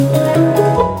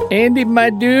Andy, my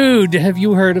dude, have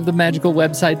you heard of the magical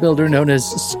website builder known as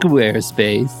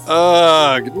Squarespace?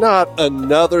 Ugh, not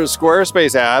another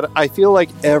Squarespace ad. I feel like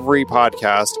every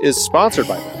podcast is sponsored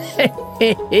by them.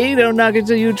 Hey, don't knock it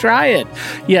till you try it.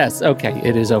 Yes, okay,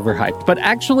 it is overhyped, but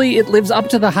actually it lives up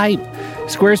to the hype.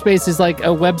 Squarespace is like a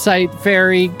website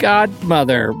fairy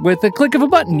godmother. With a click of a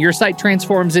button, your site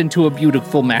transforms into a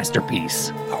beautiful masterpiece.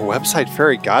 A website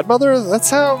fairy godmother? That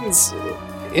sounds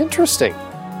interesting.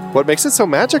 What makes it so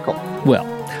magical? Well,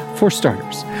 for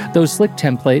starters, those slick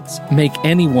templates make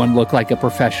anyone look like a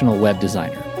professional web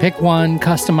designer. Pick one,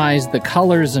 customize the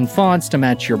colors and fonts to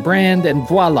match your brand, and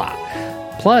voila.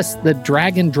 Plus, the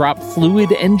drag-and-drop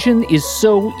fluid engine is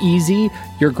so easy,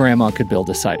 your grandma could build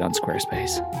a site on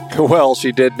Squarespace. Well,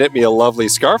 she did knit me a lovely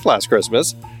scarf last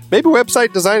Christmas. Maybe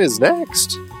website design is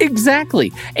next.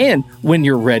 Exactly. And when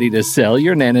you're ready to sell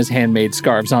your Nana's handmade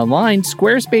scarves online,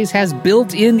 Squarespace has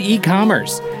built-in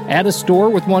e-commerce. Add a store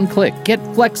with one click. Get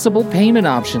flexible payment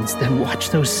options. Then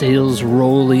watch those sales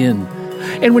roll in.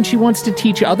 And when she wants to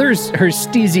teach others her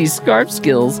steezy scarf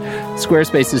skills,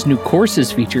 Squarespace's new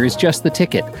courses feature is just the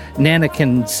ticket. Nana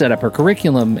can set up her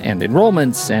curriculum and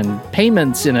enrollments and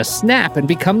payments in a snap and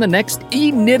become the next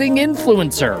e-knitting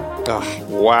influencer. Oh,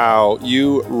 wow,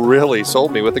 you really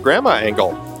sold me with the grandma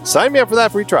angle. Sign me up for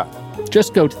that free trial.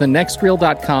 Just go to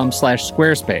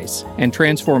thenextreel.com/Squarespace and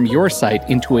transform your site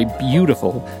into a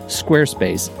beautiful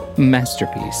Squarespace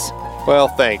masterpiece. Well,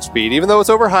 thanks, Pete. Even though it's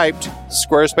overhyped,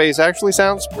 Squarespace actually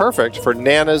sounds perfect for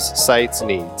Nana's site's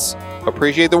needs.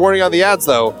 Appreciate the warning on the ads,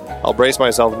 though. I'll brace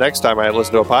myself next time I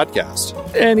listen to a podcast.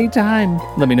 Anytime.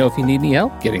 Let me know if you need any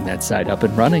help getting that site up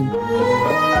and running.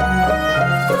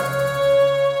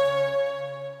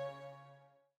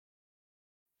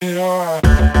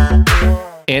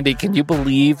 Andy, can you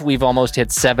believe we've almost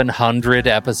hit 700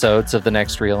 episodes of The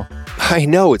Next Reel? I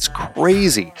know, it's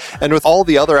crazy. And with all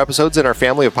the other episodes in our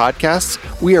family of podcasts,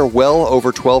 we are well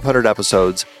over 1,200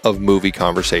 episodes of movie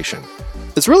conversation.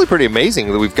 It's really pretty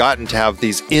amazing that we've gotten to have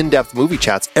these in-depth movie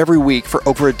chats every week for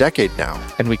over a decade now.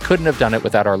 And we couldn't have done it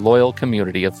without our loyal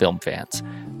community of film fans.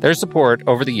 Their support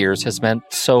over the years has meant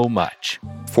so much.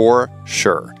 For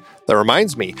sure. That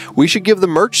reminds me, we should give the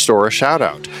merch store a shout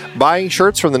out. Buying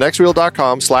shirts from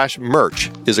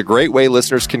thenextreel.com/merch is a great way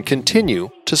listeners can continue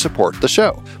to support the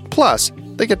show. Plus,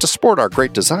 they get to sport our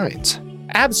great designs.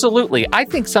 Absolutely. I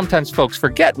think sometimes folks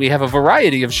forget we have a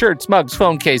variety of shirts, mugs,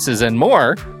 phone cases, and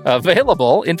more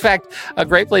available. In fact, a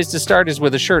great place to start is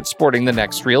with a shirt sporting the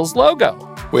Next Reel's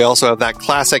logo. We also have that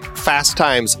classic Fast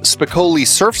Times Spicoli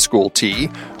Surf School tee,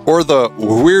 or the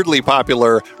weirdly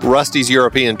popular Rusty's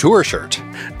European Tour shirt.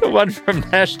 The one from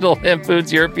National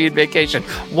Lampoon's European Vacation.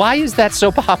 Why is that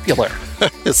so popular?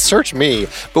 Search me,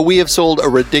 but we have sold a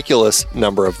ridiculous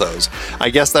number of those.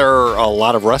 I guess there are a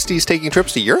lot of Rustys taking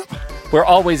trips to Europe? We're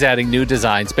always adding new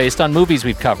designs based on movies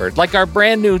we've covered, like our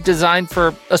brand new design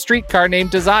for a streetcar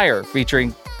named Desire,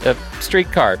 featuring a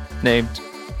streetcar named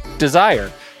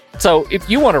Desire. So if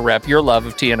you want to rep your love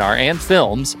of TNR and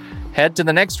films, head to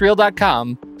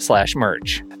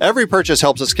thenextreel.com/merch. Every purchase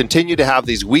helps us continue to have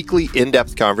these weekly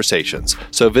in-depth conversations.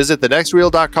 So visit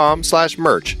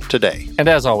thenextreel.com/merch today. And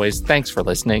as always, thanks for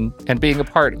listening and being a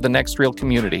part of the Next Reel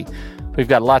community. We've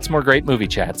got lots more great movie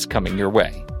chats coming your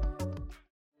way.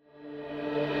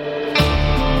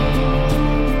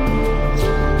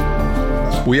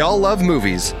 We all love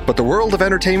movies, but the world of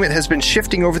entertainment has been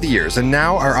shifting over the years, and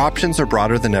now our options are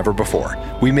broader than ever before.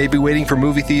 We may be waiting for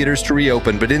movie theaters to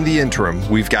reopen, but in the interim,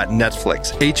 we've got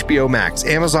Netflix, HBO Max,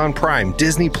 Amazon Prime,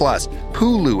 Disney+,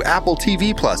 Hulu, Apple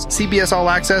TV+, CBS All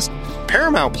Access,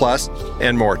 Paramount+,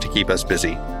 and more to keep us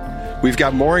busy. We've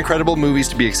got more incredible movies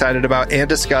to be excited about and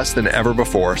discuss than ever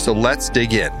before, so let's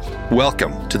dig in.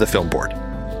 Welcome to the Film Board.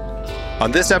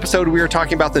 On this episode, we are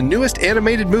talking about the newest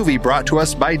animated movie brought to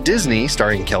us by Disney,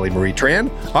 starring Kelly Marie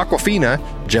Tran, Awkwafina,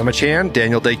 Gemma Chan,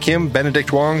 Daniel Day Kim,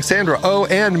 Benedict Wong, Sandra Oh,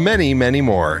 and many, many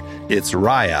more. It's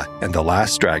Raya and the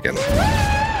Last Dragon.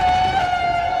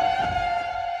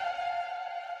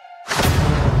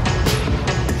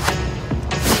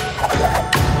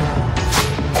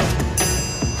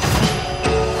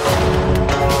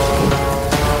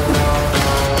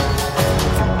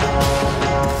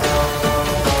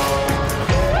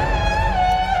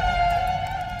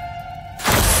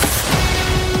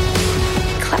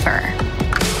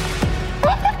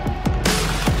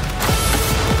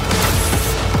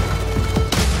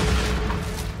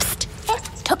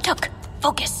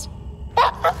 Focus.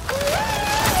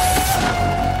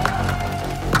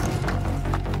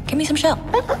 Give me some shell.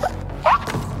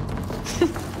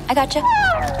 I gotcha.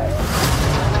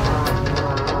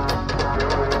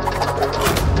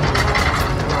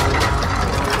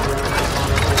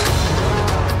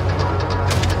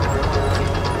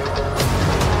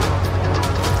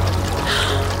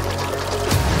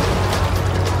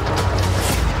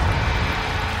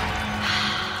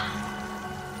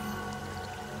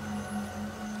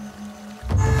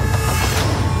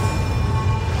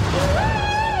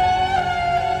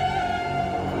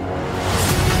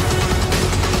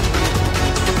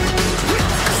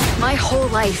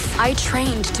 I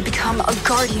trained to become a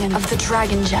guardian of the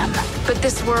Dragon Gem, but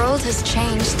this world has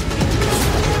changed.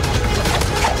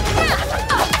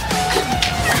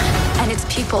 And its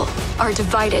people are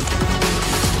divided.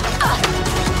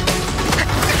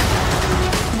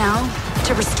 Now,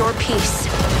 to restore peace,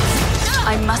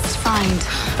 I must find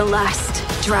the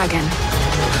last dragon.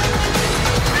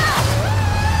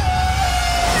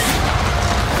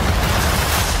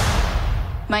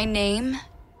 My name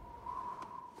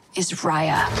is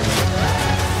Raya.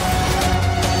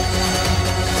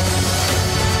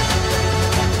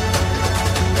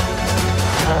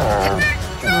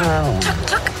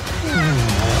 Tuck.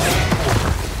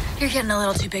 You're getting a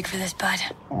little too big for this, bud.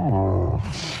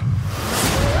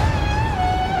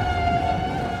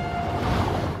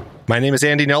 My name is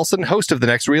Andy Nelson, host of The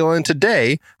Next Reel, and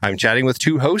today I'm chatting with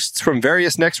two hosts from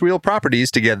various Next Reel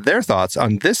properties to get their thoughts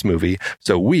on this movie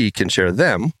so we can share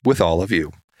them with all of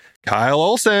you. Kyle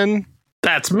Olson.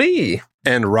 That's me.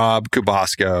 And Rob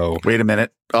Kubasco. Wait a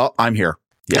minute. Oh, I'm here.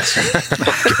 Yes.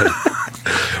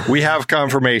 We have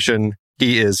confirmation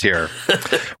he is here.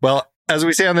 Well, as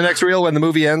we say on The Next Reel, when the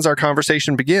movie ends, our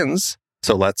conversation begins.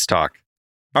 So let's talk.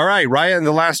 All right, Raya and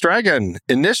the Last Dragon.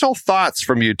 Initial thoughts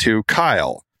from you two.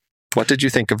 Kyle, what did you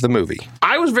think of the movie?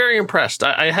 I was very impressed.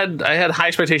 I had high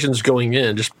expectations going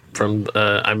in, just from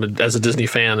as a Disney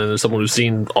fan and as someone who's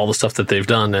seen all the stuff that they've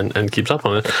done and keeps up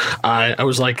on it. I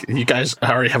was like, you guys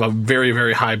already have a very,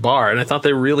 very high bar, and I thought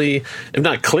they really, if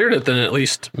not cleared it, then at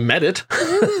least met it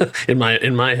in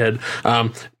my head.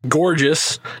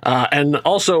 Gorgeous, and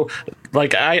also,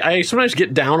 like, I sometimes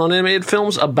get down on animated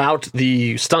films about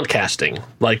the stunt casting.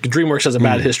 Like, DreamWorks has a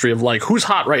bad history of, like, who's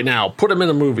hot right now? Put them in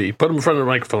a movie. Put them in front of the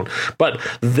microphone. But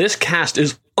this cast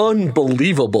is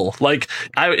unbelievable. Like,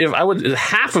 if I would,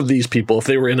 half of these people, if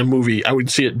they were in a movie, I would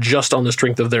see it just on the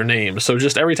strength of their name. So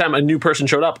just every time a new person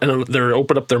showed up and they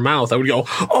opened up their mouth, I would go,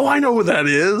 "Oh, I know who that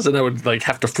is," and I would like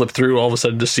have to flip through all of a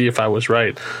sudden to see if I was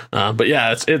right. But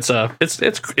yeah,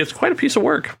 it's quite a piece of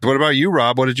work. What about you,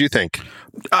 Rob? What did you think?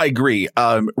 I agree.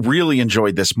 Really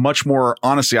enjoyed this much more.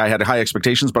 Honestly, I had high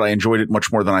expectations, but I enjoyed it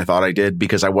much more than I thought I did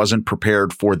because I wasn't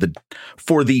prepared for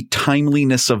the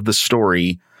timeliness of the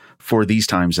story for these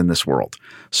times in this world.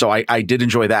 So I did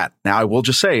enjoy that. Now, I will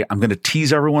just say, I'm going to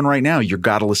tease everyone right now. You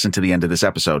got to listen to the end of this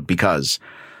episode because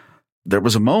there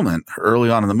was a moment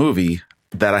early on in the movie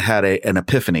that I had an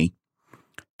epiphany.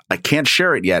 I can't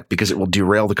share it yet because it will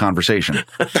derail the conversation,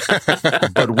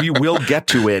 but we will get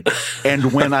to it.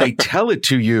 And when I tell it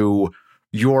to you,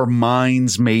 your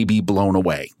minds may be blown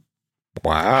away.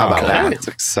 Wow. How about that? It's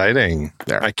exciting.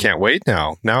 There. I can't wait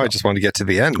now. Now I just want to get to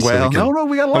the end. Well, we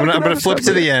got a lot. I'm going to flip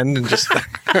to the end and just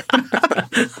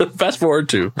fast forward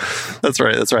to. That's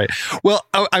right. Well,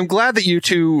 I'm glad that you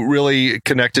two really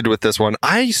connected with this one.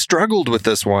 I struggled with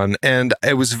this one, and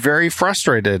I was very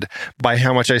frustrated by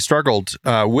how much I struggled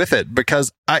with it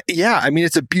because,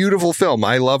 it's a beautiful film.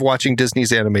 I love watching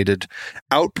Disney's animated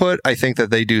output. I think that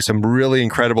they do some really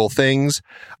incredible things.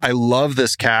 I love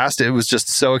this cast. It was just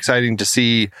so exciting to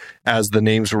see as the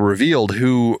names were revealed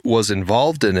who was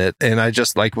involved in it, and I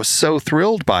just was so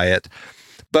thrilled by it.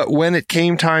 But when it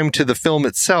came time to the film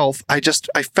itself, I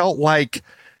felt like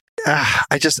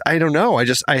I don't know.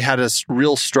 I had a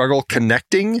real struggle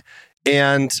connecting,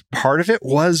 and part of it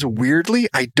was, weirdly,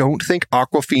 I don't think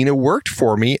Awkwafina worked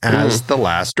for me as the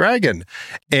Last Dragon,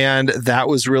 and that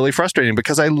was really frustrating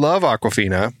because I love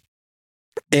Awkwafina.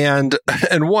 And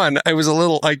one, I was a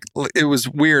little it was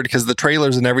weird because the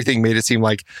trailers and everything made it seem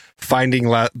like finding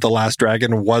the Last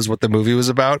Dragon was what the movie was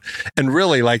about. And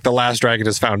really, the Last Dragon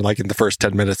is found in the first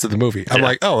 10 minutes of the movie. I'm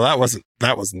like, oh, that wasn't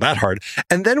that hard.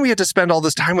 And then we had to spend all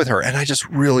this time with her. And I just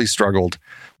really struggled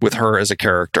with her as a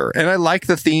character. And I like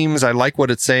the themes. I like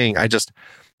what it's saying. I just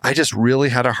really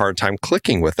had a hard time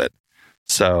clicking with it.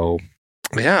 So,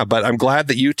 yeah, but I'm glad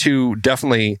that you two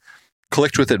definitely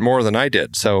clicked with it more than I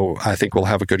did. So I think we'll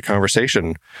have a good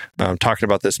conversation talking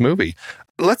about this movie.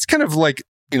 Let's kind of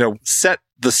set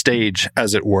the stage,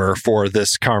 as it were, for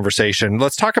this conversation.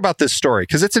 Let's talk about this story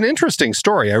because it's an interesting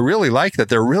story. I really like that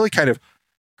they're really kind of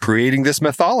creating this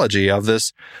mythology of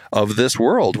this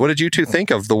world. What did you two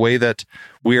think of the way that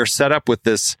we are set up with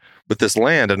this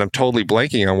land? And I'm totally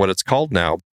blanking on what it's called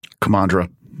now. Kamandra.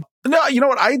 No, you know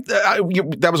what?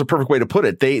 That was a perfect way to put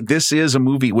it. This is a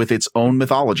movie with its own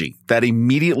mythology that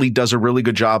immediately does a really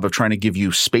good job of trying to give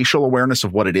you spatial awareness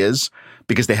of what it is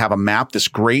because they have a map.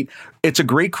 It's a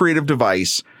great creative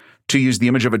device to use the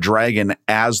image of a dragon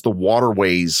as the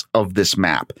waterways of this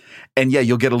map. And yeah,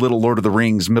 you'll get a little Lord of the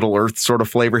Rings, Middle Earth sort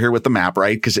of flavor here with the map,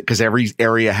 right? Because every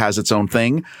area has its own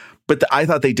thing. But I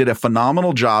thought they did a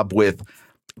phenomenal job with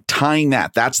tying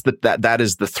that. That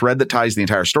is the thread that ties the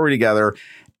entire story together.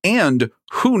 And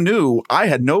who knew? I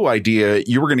had no idea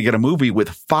you were going to get a movie with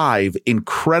 5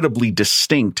 incredibly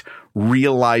distinct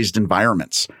realized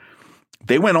environments.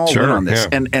 They went all in on this,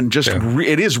 and just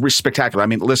it is spectacular. I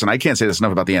mean, listen, I can't say this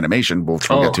enough about the animation. We'll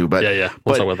get to, but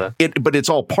we'll talk about that. But it's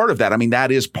all part of that. I mean,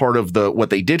 that is part of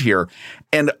what they did here,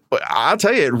 and I'll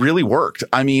tell you, it really worked.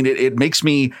 I mean, it makes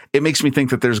me think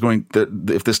that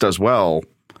if this does well,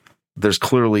 there's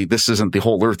clearly, this isn't, the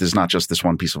whole Earth is not just this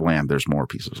one piece of land. There's more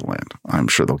pieces of land. I'm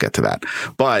sure they'll get to that,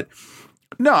 but.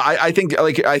 No, I think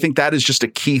that is just a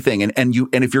key thing. And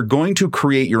if you're going to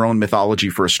create your own mythology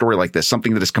for a story like this,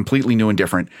 something that is completely new and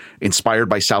different, inspired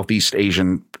by Southeast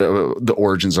Asian, the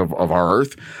origins of our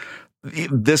Earth,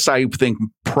 this, I think,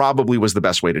 probably was the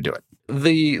best way to do it.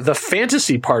 The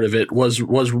fantasy part of it was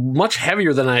much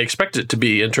heavier than I expected it to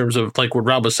be, in terms of, like what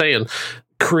Rob was saying,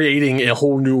 creating a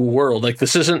whole new world. Like,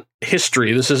 this isn't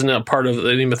history. This isn't a part of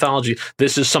any mythology.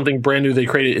 This is something brand new they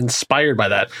created inspired by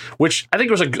that, which I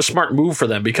think was a smart move for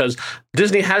them, because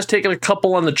Disney has taken a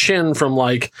couple on the chin from,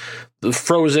 like,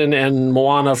 Frozen and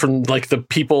Moana, from, like, the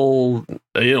people,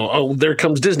 oh, there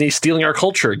comes Disney stealing our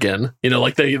culture again.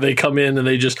 Like, they come in and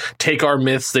they just take our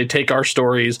myths, they take our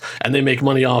stories, and they make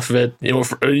money off of it,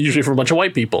 usually from a bunch of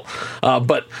white people.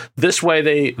 But this way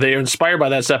they are inspired by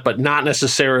that stuff, but not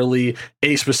necessarily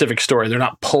a specific story. They're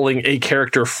not pulling a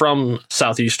character from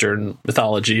Southeastern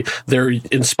mythology. They're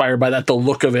inspired by that, the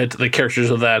look of it, the characters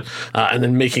of that, and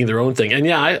then making their own thing. And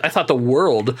I thought the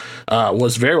world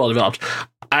was very well developed.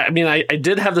 I mean, I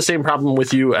did have the same problem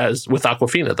with you as with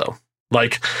Awkwafina, though.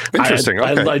 Like, interesting.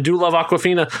 I do love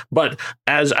Awkwafina, but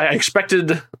as I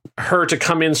expected her to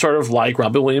come in sort of like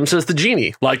Robin Williams as the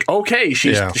genie. Like, okay,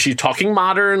 she's talking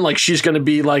modern, like she's going to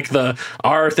be like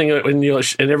our thing, and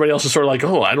everybody else is sort of like,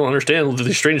 oh, I don't understand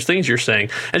these strange things you're saying.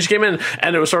 And she came in,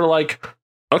 and it was sort of like,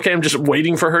 okay, I'm just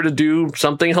waiting for her to do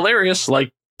something hilarious,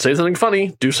 like say something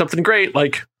funny, do something great,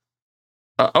 like,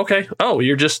 okay, oh,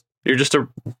 you're just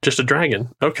a dragon.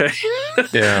 Okay.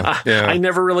 Yeah. I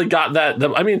never really got that.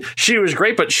 I mean, she was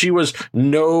great, but she was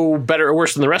no better or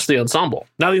worse than the rest of the ensemble.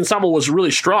 Now, the ensemble was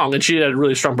really strong, and she had a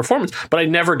really strong performance, but I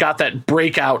never got that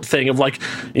breakout thing of, like,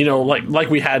 like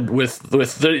we had with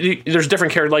there's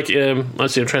different characters. Like,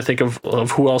 let's see, I'm trying to think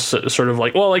of who else sort of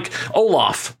like, well, like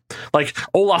Olaf. Like,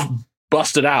 Olaf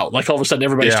busted out. Like, all of a sudden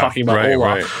everybody's talking about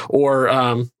Olaf. Right.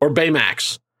 Or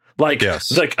Baymax. Like, a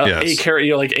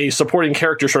character, like a supporting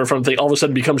character sort of from thing, all of a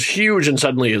sudden becomes huge, and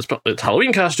suddenly it's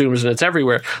Halloween costumes and it's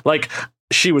everywhere. Like,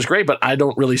 she was great, but I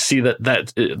don't really see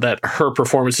that her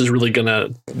performance is really going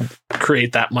to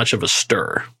create that much of a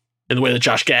stir in the way that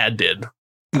Josh Gad did.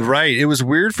 Right. It was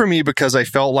weird for me because I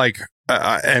felt like,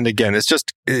 and again,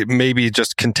 maybe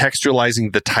just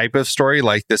contextualizing the type of story,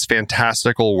 like this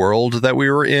fantastical world that we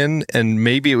were in. And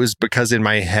maybe it was because in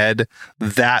my head,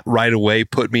 that right away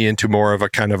put me into more of a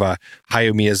kind of a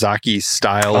Hayao Miyazaki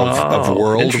style of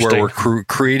world, where we're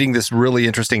creating this really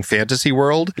interesting fantasy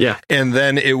world. Yeah. And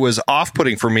then it was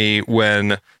off-putting for me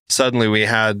when suddenly we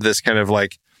had this kind of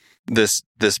like, this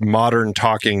modern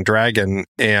talking dragon,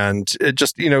 and it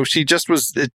just,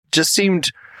 it just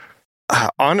seemed,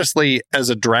 honestly, as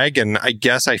a dragon, I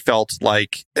guess I felt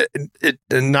like it,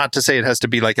 not to say it has to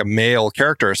be like a male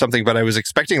character or something, but I was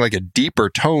expecting like a deeper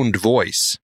toned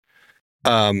voice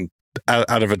out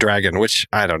of a dragon, which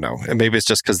I don't know. And maybe it's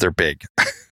just because they're big.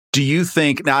 Do you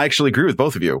think, now I actually agree with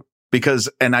both of you,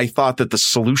 and I thought that the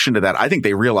solution to that, I think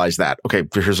they realized that, okay,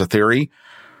 here's a theory.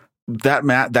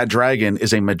 That dragon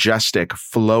is a majestic,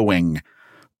 flowing,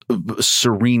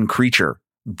 serene creature.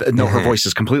 No, her voice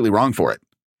is completely wrong for it.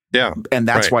 Yeah. And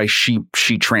that's why she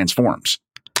transforms.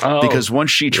 Because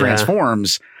once she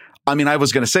transforms, I mean, I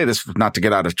was going to say this, not to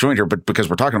get out of joint here, but because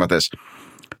we're talking about this,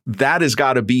 that has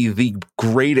got to be the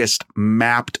greatest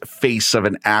mapped face of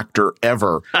an actor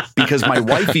ever. Because my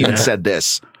wife even said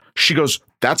this. She goes,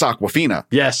 that's Awkwafina.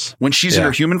 Yes. When she's in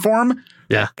her human form.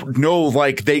 Yeah. No,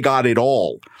 like, they got it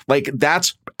all. Like,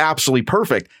 that's absolutely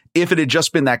perfect. If it had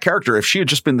just been that character, if she had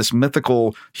just been this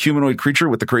mythical humanoid creature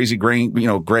with the crazy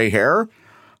gray hair,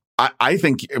 I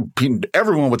think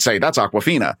everyone would say that's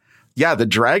Awkwafina. Yeah, the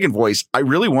dragon voice. I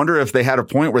really wonder if they had a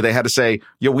point where they had to say,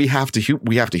 we have to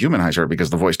humanize her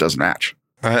because the voice doesn't match.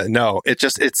 No, it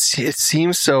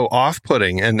seems so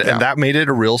off-putting, and that made it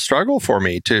a real struggle for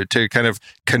me to kind of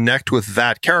connect with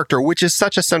that character, which is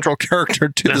such a central character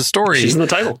to the story. She's in the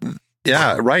title.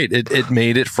 Yeah, right. It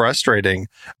made it frustrating.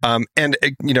 And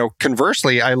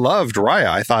conversely, I loved Raya.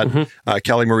 I thought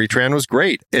Kelly Marie Tran was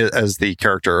great as the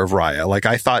character of Raya. Like,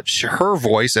 I thought her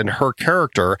voice and her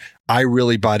character, I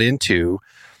really bought into.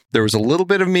 There was a little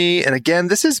bit of me. And again,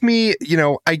 this is me,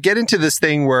 I get into this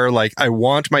thing where like, I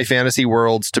want my fantasy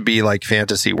worlds to be like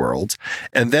fantasy worlds.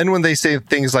 And then when they say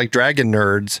things like dragon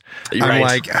nerds, I'm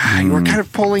like, you're kind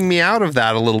of pulling me out of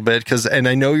that a little bit. And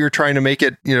I know you're trying to make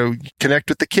it, connect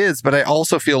with the kids, but I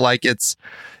also feel like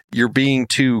you're being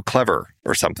too clever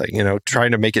or something,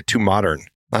 trying to make it too modern.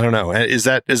 I don't know. Is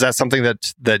that something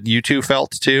that you two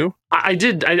felt too? I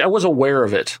did. I was aware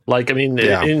of it. Like, I mean,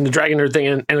 in the Dragon Nerd thing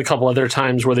and a couple other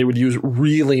times where they would use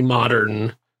really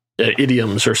modern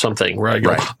idioms or something where I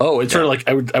go, it's sort of like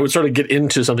I would sort of get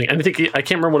into something. And I can't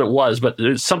remember what it was, but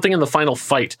it's something in the final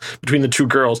fight between the two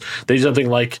girls. They did something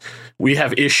like, we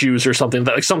have issues or something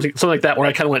like that, where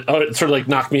I kind of went, it sort of like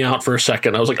knocked me out for a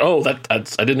second. I was like,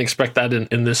 that's I didn't expect that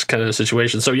in this kind of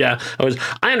situation. So yeah,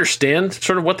 I understand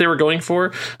sort of what they were going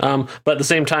for. But at the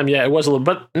same time, it was a little,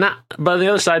 but not, but on the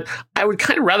other side, I would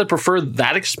kind of rather prefer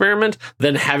that experiment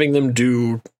than having them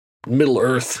do Middle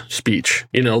Earth speech,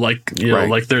 like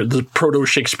the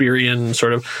proto-Shakespearean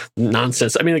sort of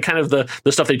nonsense. I mean, the kind of the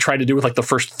stuff they tried to do with like the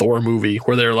first Thor movie,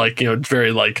 where they're like, it's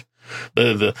very like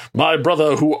the my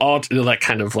brother who ought, that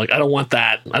kind of like, I don't want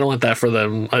that for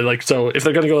them. So if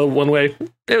they're going to go one way,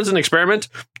 it was an experiment.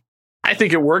 I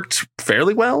think it worked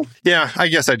fairly well. Yeah, I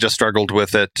guess I just struggled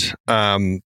with it.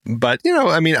 But,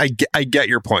 I mean, I get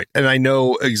your point, and I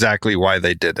know exactly why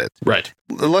they did it. Right.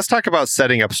 Let's talk about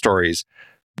setting up stories.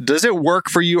 Does it work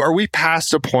for you? Are we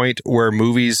past a point where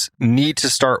movies need to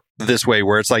start this way,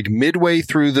 where it's like midway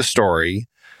through the story,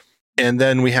 and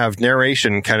then we have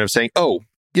narration kind of saying, oh,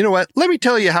 you know what? Let me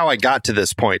tell you how I got to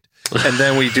this point. And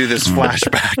then we do this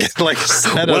flashback and like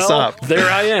set us up. There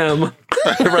I am.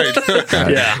 Right.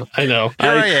 Yeah, I know.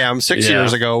 Here I am 6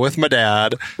 years ago with my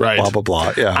dad. Right. Blah, blah,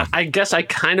 blah. Yeah. I guess I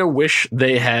kind of wish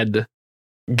they had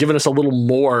given us a little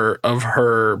more of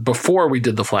her before we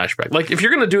did the flashback. Like, if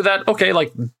you're going to do that, okay,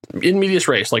 like in medias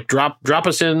res, like drop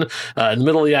us in the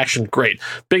middle of the action. Great.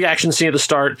 Big action scene at the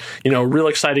start, real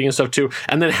exciting and stuff too.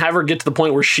 And then have her get to the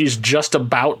point where she's just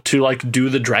about to like do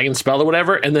the dragon spell or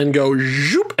whatever, and then go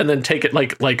zoop, and then take it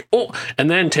and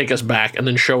then take us back and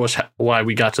then show us why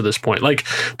we got to this point. Like,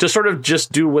 to sort of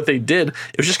just do what they did.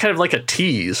 It was just kind of like a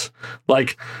tease.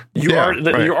 Like, you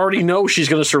already know she's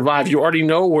going to survive. You already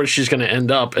know where she's going to end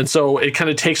up. And so it kind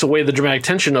of takes away the dramatic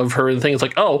tension of her and things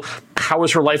like, how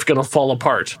is her life going to fall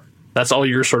apart? That's all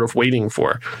you're sort of waiting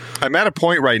for. I'm at a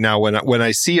point right now when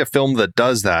I see a film that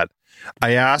does that,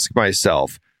 I ask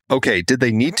myself, okay, did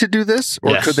they need to do this?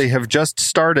 Or could they have just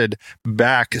started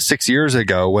back 6 years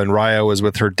ago when Raya was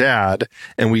with her dad,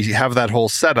 and we have that whole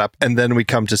setup, and then we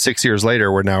come to 6 years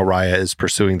later where now Raya is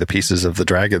pursuing the pieces of the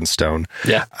Dragon Stone.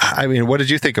 Yeah. I mean, what did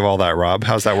you think of all that, Rob?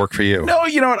 How's that work for you? No,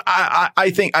 you know what?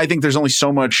 I think there's only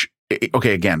so much.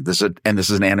 Okay, again, this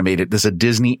is a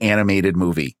Disney animated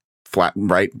movie, flat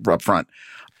right up front.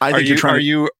 I think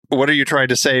what are you trying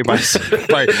to say by is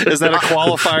that a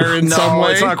qualifier in some way? No,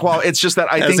 it's not it's just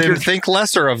that I think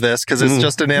lesser of this because it's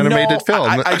just an animated film.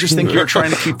 I just think you're trying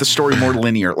to keep the story more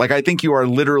linear. Like, I think you are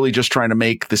literally just trying to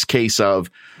make this case of,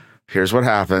 here's what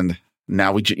happened.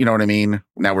 Now you know what I mean?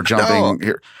 Now we're jumping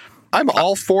here. I'm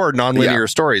all for nonlinear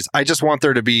stories. I just want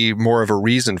there to be more of a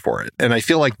reason for it. And I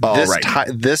feel like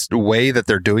this way that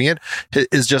they're doing it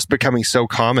is just becoming so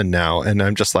common now. And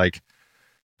I'm just like,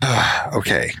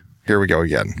 okay, here we go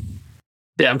again.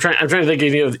 Yeah, I'm trying to think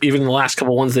of even the last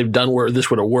couple ones they've done where this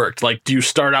would have worked. Like, do you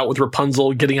start out with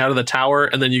Rapunzel getting out of the tower,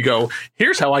 and then you go,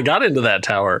 here's how I got into that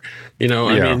tower?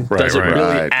 Does it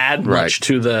really add much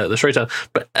to the storytelling?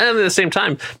 But at the same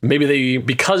time, maybe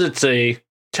because it's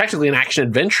technically an action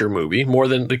adventure movie, more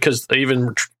than, because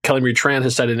even Kelly Marie Tran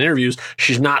has said in interviews,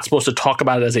 she's not supposed to talk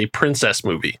about it as a princess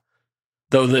movie.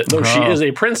 Though she is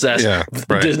a princess,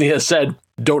 Disney has said,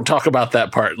 don't talk about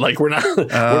that part. Like, we don't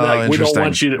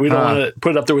want to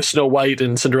put it up there with Snow White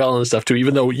and Cinderella and stuff too,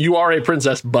 even though you are a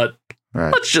princess, but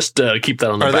let's just keep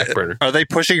that on the back burner. Are they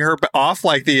pushing her off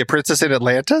like the Princess in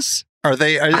Atlantis? Are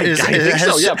they? I think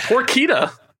so. Yeah, poor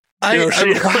Kida.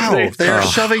 They're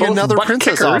shoving another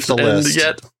princess off the list.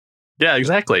 Yeah,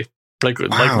 exactly. Like,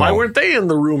 why weren't they in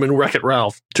the room in Wreck-It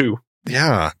Ralph too?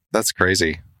 Yeah, that's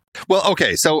crazy. Well,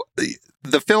 okay, so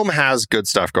the film has good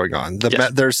stuff going on.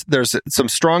 There's some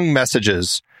strong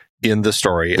messages in the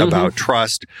story about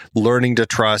trust, learning to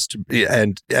trust,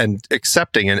 and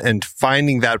accepting and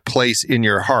finding that place in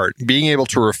your heart, being able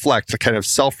to reflect, to kind of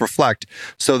self-reflect,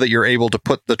 so that you're able to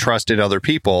put the trust in other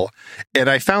people. And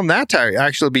I found that to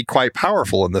actually be quite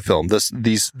powerful in the film.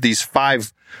 These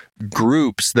 5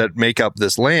 groups that make up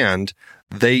this land,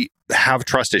 they have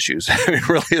trust issues. It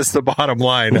really is the bottom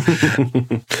line.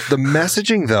 The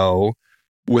messaging, though,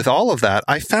 with all of that,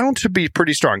 I found to be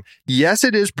pretty strong. Yes,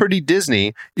 it is pretty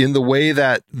Disney in the way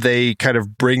that they kind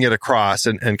of bring it across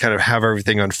and kind of have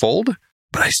everything unfold.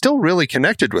 But I still really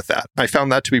connected with that. I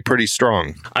found that to be pretty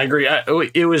strong. I agree.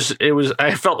 It was.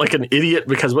 I felt like an idiot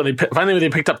because when they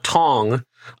picked up Tong,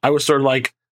 I was sort of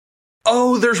like,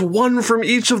 oh, there's one from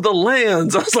each of the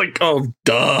lands. I was like, oh,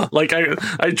 duh. Like I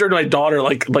turned to my daughter,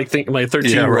 like think my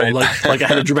 13-year-old, like I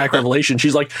had a dramatic revelation.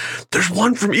 She's like, there's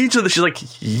one from each of the. She's like,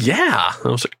 yeah. I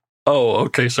was like, oh,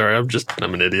 okay. Sorry,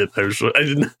 I'm an idiot. I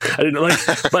didn't like.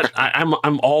 But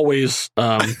I'm always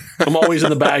in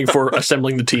the bag for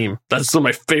assembling the team. That's one of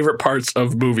my favorite parts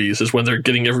of movies is when they're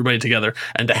getting everybody together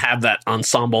and to have that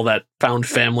ensemble, that found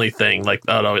family thing. Like,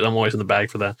 oh no, I'm always in the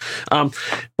bag for that.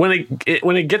 When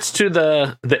it gets to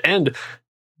the end.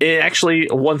 It actually,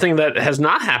 one thing that has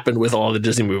not happened with all the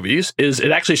Disney movies is it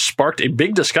actually sparked a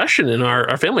big discussion in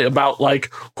our family about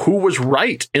like who was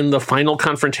right in the final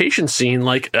confrontation scene.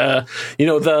 Like,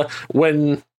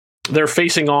 when they're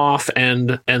facing off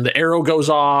and the arrow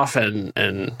goes off and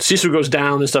Sisu goes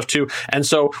down and stuff too. And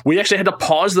so we actually had to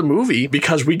pause the movie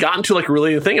because we got into like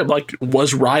really the thing of like,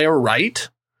 was Raya right?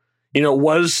 What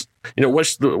was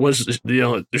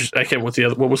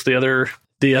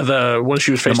the other one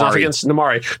she was facing off against?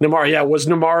 Namari, yeah. Was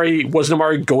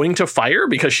Namari going to fire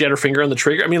because she had her finger on the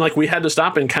trigger? I mean, like we had to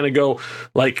stop and kind of go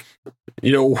like,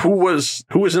 who was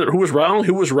wrong,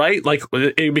 who was right? Like,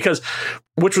 because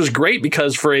which was great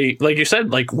because for like you said,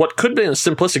 like what could have been a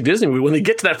simplistic Disney movie, when they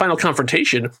get to that final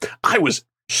confrontation, I was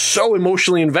so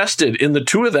emotionally invested in the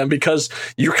two of them because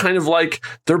you're kind of like,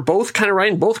 they're both kind of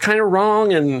right and both kind of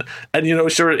wrong. And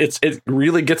sort of it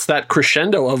really gets that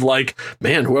crescendo of like,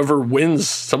 man, whoever wins,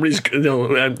 somebody's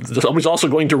also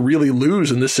going to really lose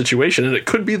in this situation. And it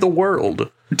could be the world.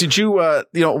 Did you,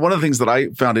 one of the things that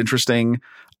I found interesting,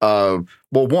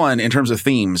 one, in terms of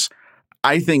themes,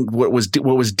 I think what was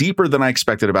deeper than I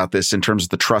expected about this in terms of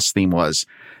the trust theme was,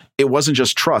 it wasn't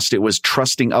just trust. It was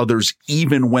trusting others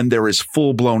even when there is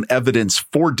full-blown evidence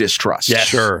for distrust. Yeah,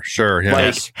 sure. Yeah.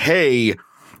 Like, hey,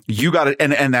 you got it.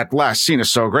 And that last scene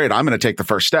is so great. I'm going to take the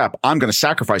first step. I'm going to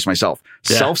sacrifice myself.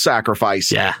 Yeah.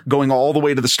 Self-sacrifice. Yeah. Going all the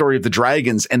way to the story of the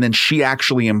dragons. And then she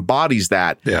actually embodies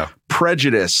that. Yeah.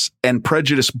 Prejudice and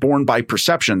prejudice born by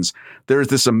perceptions. There's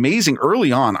this amazing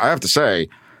early on, I have to say,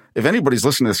 if anybody's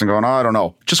listening to this and going, oh, I don't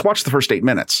know, just watch the first 8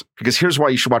 minutes. Because here's why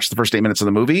you should watch the first 8 minutes of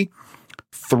the movie.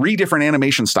 3 different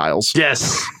animation styles.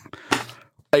 Yes.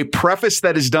 A preface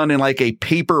that is done in like a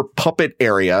paper puppet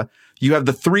area. You have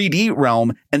the 3D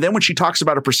realm. And then when she talks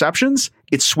about her perceptions,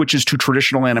 it switches to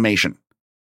traditional animation.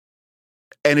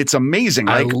 And it's amazing.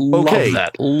 Like, I love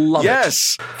that. Love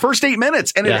yes. It. First 8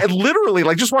 minutes. And it literally,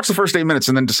 like, just watch the first 8 minutes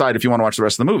and then decide if you want to watch the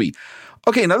rest of the movie.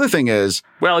 Okay, another thing is...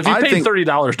 Well, if you paid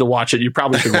 $30 to watch it, you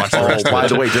probably should watch the rest of it. By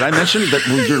the way, did I mention that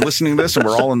you're listening to this and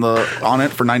we're all on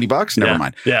it for $90? Never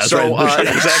mind. Yeah, so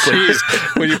exactly.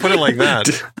 When you put it like that.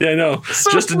 Yeah, I know. So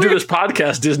just to do this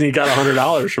podcast, Disney got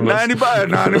 $100 from us.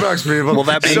 $90, people. Well,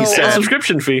 that being said... A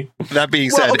subscription fee. That being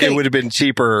said, it would have been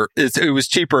cheaper. It was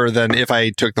cheaper than if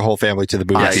I took the whole family to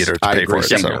the movie theater to pay for it.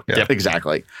 So, yeah.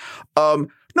 Exactly.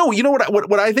 No, you know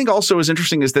what I think also is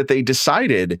interesting is that they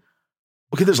decided...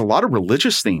 Okay, there's a lot of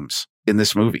religious themes in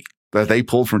this movie that they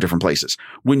pulled from different places.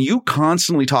 When you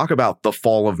constantly talk about the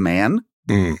fall of man,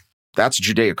 that's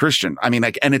Judeo-Christian. I mean,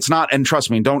 like, and it's not, and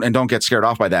trust me, don't get scared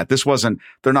off by that.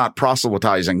 They're not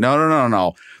proselytizing.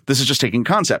 No. This is just taking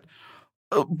concept.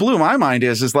 Blew my mind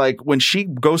is like when she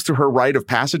goes through her rite of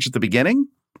passage at the beginning,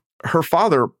 her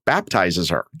father baptizes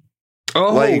her.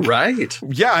 Oh, like, right.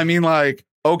 Yeah. I mean, like,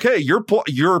 okay,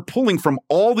 you're pulling from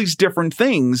all these different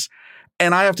things.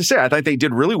 And I have to say, I think they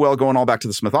did really well going all back to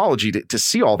this mythology to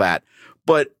see all that.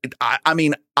 But I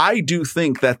mean, I do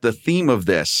think that the theme of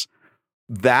this,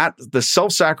 that the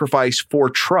self-sacrifice for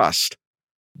trust,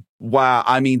 wow,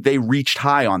 I mean, they reached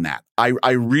high on that. I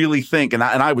really think, and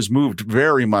I was moved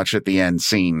very much at the end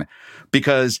scene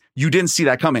because you didn't see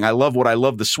that coming. I love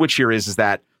the switch here is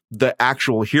that the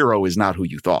actual hero is not who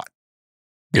you thought.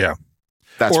 Yeah.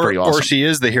 That's pretty awesome. Or she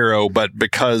is the hero, but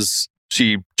because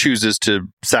she chooses to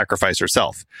sacrifice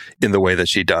herself in the way that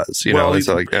she does, it's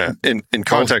like in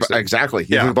context. Exactly.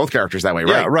 Yeah. Both characters that way,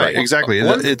 right? Yeah, right. Exactly.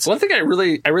 One thing I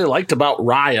really liked about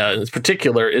Raya in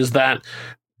particular is that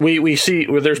we see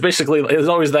where there's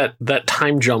always that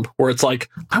time jump where it's like,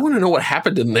 I want to know what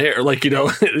happened in there. Like, you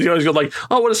always go like,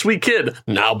 oh, what a sweet kid.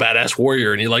 Now badass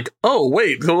warrior. And you're like, oh,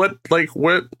 wait, what?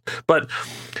 But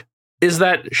is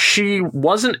that she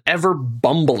wasn't ever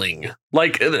bumbling.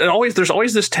 Like, there's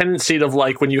always this tendency of,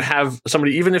 like, when you have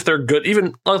somebody, even if they're good,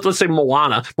 even let's say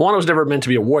Moana was never meant to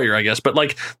be a warrior, I guess, but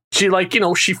like she, like,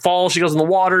 she falls, she goes in the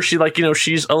water, she, like,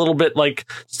 she's a little bit like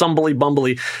stumbly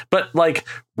bumbly, but like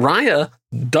Raya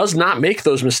does not make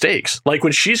those mistakes. Like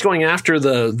when she's going after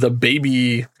the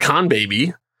baby Khan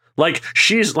baby, like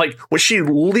she's like when she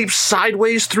leaps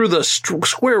sideways through the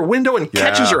square window and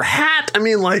catches her hat. I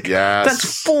mean, like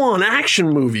that's full on action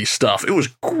movie stuff. It was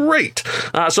great.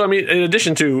 So I mean, in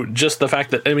addition to just the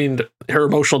fact that, I mean, her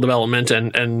emotional development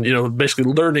and basically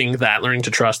learning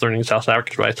to trust, learning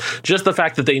self-sacrifice, just the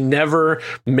fact that they never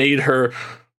made her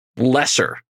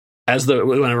lesser as the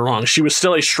went wrong. She was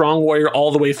still a strong warrior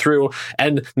all the way through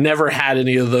and never had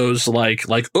any of those like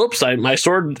oops, my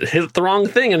sword hit the wrong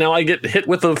thing and now I get hit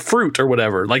with a fruit or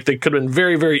whatever. Like they could have been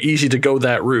very, very easy to go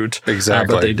that route.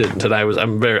 Exactly. But they didn't. And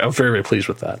I'm very, very pleased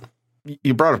with that.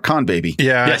 You brought up Khan baby.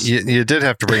 Yeah, yes. you did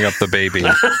have to bring up the baby.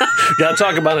 Gotta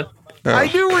talk about it. Oh. I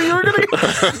knew where you were going to go.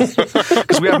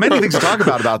 Because we have many things to talk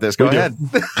about this. Go ahead.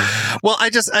 Well,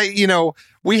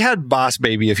 we had Boss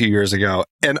Baby a few years ago,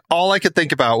 and all I could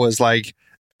think about was like,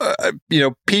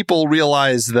 people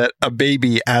realize that a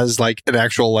baby as like an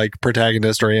actual like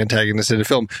protagonist or antagonist in a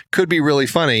film could be really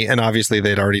funny. And obviously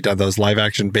they'd already done those live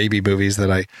action baby movies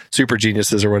Super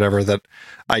Geniuses or whatever that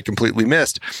I completely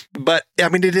missed. But I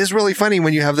mean, it is really funny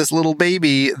when you have this little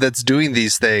baby that's doing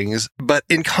these things. But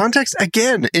in context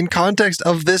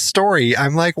of this story,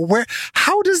 I'm like,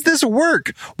 how does this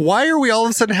work? Why are we all of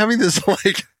a sudden having this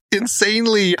like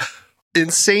insanely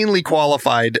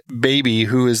qualified baby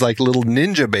who is like little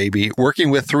ninja baby working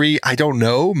with three, I don't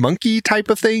know, monkey type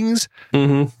of things?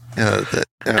 Mm-hmm.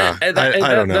 I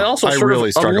don't know. That also I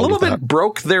really struggled a little with bit that.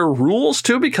 broke their rules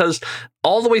too, because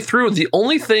all the way through, the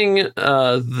only thing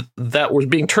that was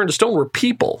being turned to stone were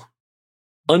people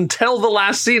until the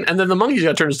last scene, and then the monkeys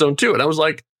got turned to stone too. And I was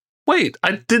like, wait,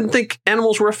 I didn't think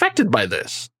animals were affected by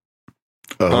this.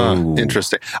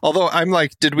 Interesting. Although I'm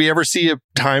like, did we ever see a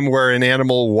time where an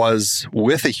animal was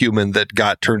with a human that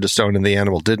got turned to stone and the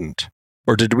animal didn't?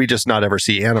 Or did we just not ever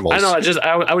see animals? I know.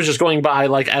 I was just going by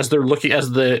like as they're looking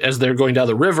as they're going down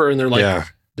the river and they're like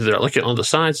they're looking on the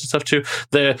sides and stuff too.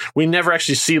 We never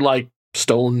actually see like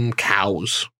stone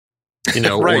cows.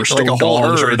 Right, or stone like a whole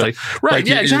dogs herd. or anything. Right. Like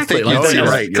yeah, exactly.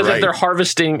 Because if they're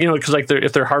harvesting, because like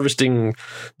if they're harvesting,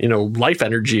 life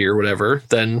energy or whatever,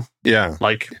 then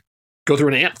like go through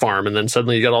an ant farm and then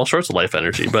suddenly you got all sorts of life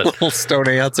energy. But little stone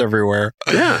ants everywhere.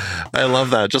 Yeah. I love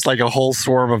that. Just like a whole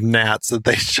swarm of gnats that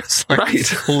they just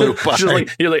like loop by.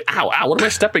 You're like, ow, what am I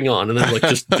stepping on? And then like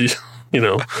just these,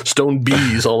 stone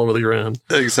bees all over the ground.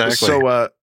 Exactly. So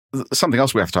something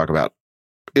else we have to talk about.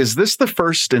 Is this the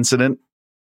first incident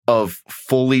of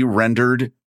fully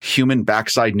rendered human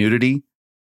backside nudity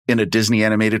in a Disney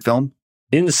animated film?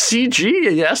 In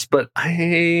CG, yes, but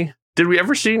did we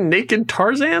ever see naked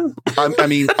Tarzan? I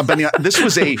mean, this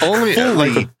was a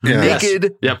fully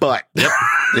naked butt. Yep.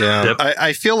 Yeah, Yep.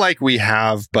 I feel like we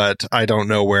have, but I don't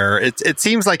know where. It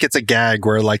seems like it's a gag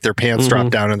where like their pants drop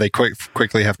down and they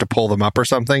quickly have to pull them up or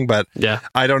something. But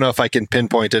I don't know if I can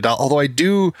pinpoint it. Although I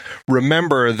do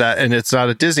remember that, and it's not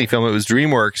a Disney film; it was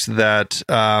DreamWorks. That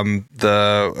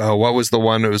what was the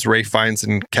one? It was Ralph Fiennes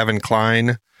and Kevin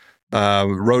Kline,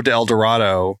 Road to El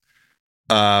Dorado.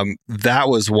 That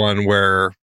was one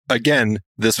where, again,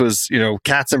 this was,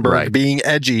 Katzenberg being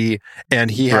edgy,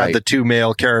 and he had the two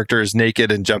male characters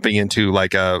naked and jumping into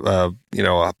like a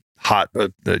hot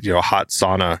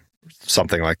sauna,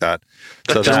 something like that.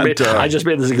 So I just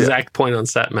made this exact point on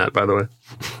SatMat, by the way.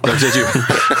 Oh, did you?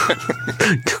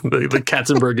 the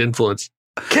Katzenberg influence.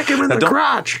 Kick him in the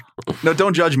crotch. No,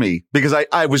 don't judge me, because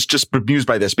I was just bemused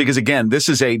by this, because again, this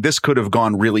could have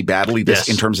gone really badly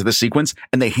in terms of this sequence,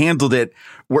 and they handled it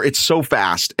where it's so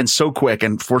fast and so quick,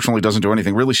 and fortunately doesn't do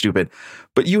anything really stupid.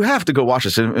 But you have to go watch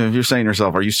this. And if you're saying to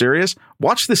yourself, are you serious?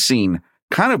 Watch this scene,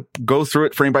 kind of go through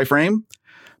it frame by frame,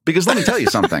 because let me tell you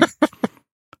something.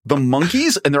 The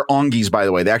monkeys, and they're ongies, by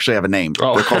the way. They actually have a name.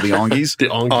 Oh. They're called the ongies. The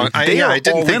ongies. I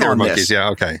didn't think they were monkeys. Yeah,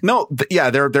 okay. No,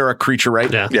 they're a creature,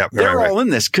 right? Yeah. They're all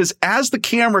in this, because as the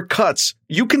camera cuts,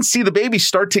 you can see the baby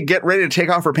start to get ready to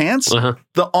take off her pants. Uh-huh.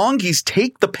 The ongies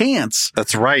take the pants.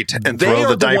 That's right. And they throw are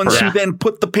the diaper. Ones who then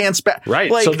put the pants back.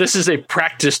 Right. Like, so this is a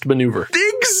practiced maneuver.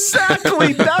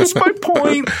 Exactly. That's my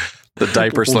point. The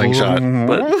diaper slingshot.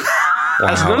 But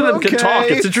as none of them can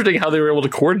talk, it's interesting how they were able to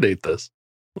coordinate this.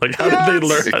 Like, how did they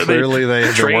learn? Clearly, they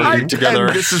had been working together.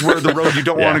 And this is where the road you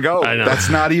don't want to go. I know. That's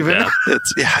not even.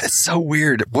 Yeah. It's so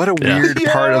weird. What a weird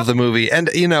part of the movie. And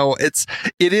it's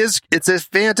a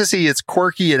fantasy. It's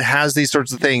quirky. It has these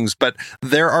sorts of things, but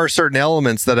there are certain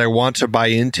elements that I want to buy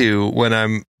into when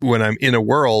I'm in a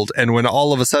world, and when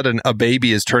all of a sudden a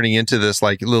baby is turning into this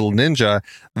like little ninja,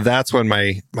 that's when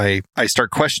I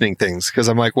start questioning things, because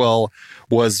I'm like, well,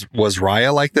 was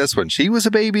Raya like this when she was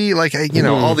a baby? Like,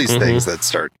 all these things that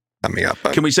start coming up.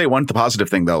 Can we say one positive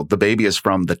thing though? The baby is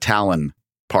from the Talon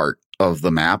part of the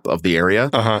map of the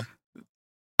area.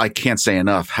 I can't say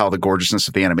enough how the gorgeousness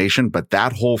of the animation, but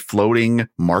that whole floating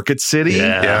market city.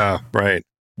 Yeah, right.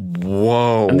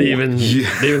 Whoa. And they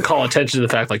even call attention to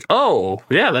the fact, like, oh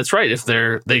yeah, that's right, if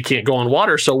they can't go on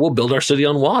water, so we'll build our city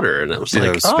on water. And it was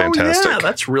like, fantastic. Yeah,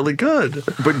 that's really good.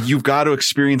 But you've got to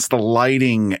experience the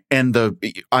lighting and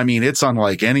it's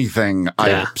unlike anything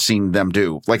I've seen them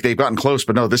do. Like, they've gotten close,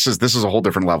 but no, this is a whole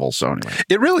different level. So anyway,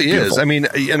 it really is. I mean,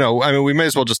 we may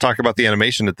as well just talk about the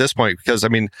animation at this point, because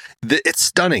it's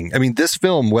stunning. I mean, this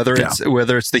film, whether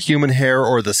it's the human hair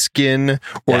or the skin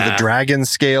or the dragon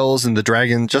scales and the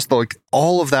dragon, just like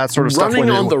all of that sort of stuff. Running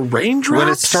on the raindrops when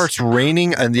it starts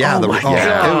raining, and it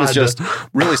was just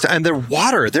really. And the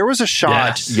water. There was a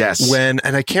shot, and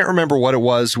I can't remember what it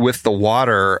was with the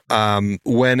water.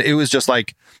 When it was just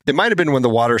like, it might have been when the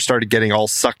water started getting all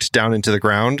sucked down into the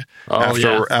ground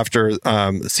after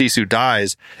Sisu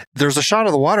dies. There's a shot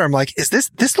of the water. I'm like,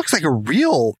 this looks like a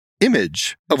real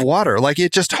image of water. Like,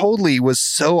 it just totally was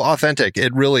so authentic.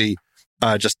 It really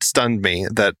just stunned me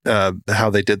that how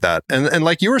they did that. And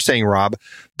like you were saying, Rob,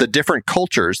 the different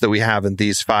cultures that we have in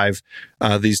these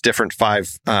different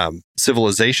five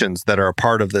civilizations that are a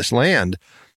part of this land,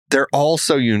 they're all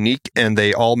so unique and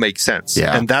they all make sense.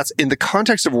 Yeah. And that's in the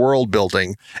context of world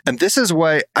building. And this is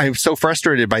why I'm so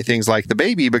frustrated by things like The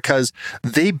Baby, because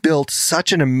they built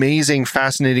such an amazing,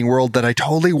 fascinating world that I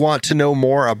totally want to know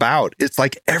more about. It's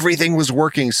like everything was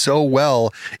working so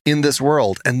well in this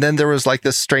world. And then there was like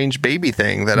this strange baby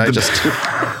thing that I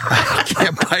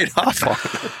can't bite off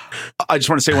on. I just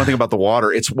want to say one thing about the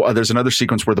water. There's another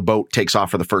sequence where the boat takes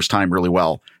off for the first time really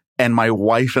well. And my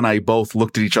wife and I both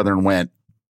looked at each other and went,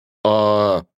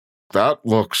 that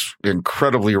looks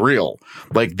incredibly real.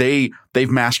 Like, they've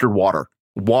mastered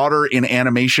water in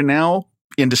animation now,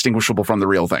 indistinguishable from the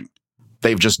real thing.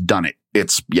 They've just done it.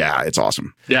 It's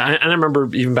awesome. Yeah. And I remember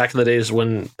even back in the days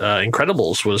when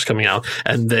Incredibles was coming out,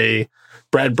 and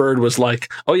Brad Bird was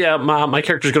like, oh yeah, my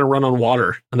character's going to run on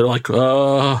water. And they're like,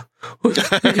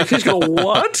 he's going to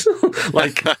what?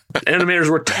 Like, animators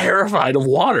were terrified of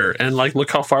water. And like,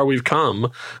 look how far we've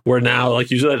come. Where now,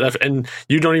 like, you do that, and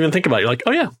you don't even think about it. You're like,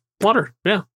 oh yeah, water.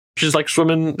 Yeah. She's like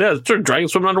swimming. Yeah, dragon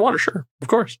swimming underwater. Sure. Of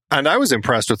course. And I was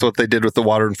impressed with what they did with the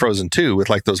water in Frozen 2 with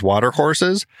like those water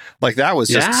horses. Like, that was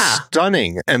just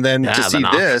stunning. And then to see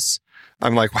this,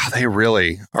 I'm like, wow, they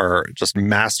really are just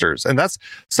masters. And that's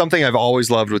something I've always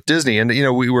loved with Disney. And,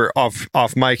 we were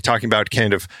off mic talking about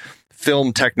kind of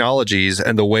film technologies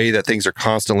and the way that things are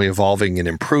constantly evolving and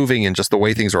improving, and just the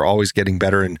way things are always getting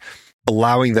better and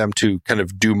allowing them to kind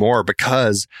of do more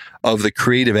because of the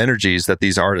creative energies that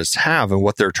these artists have and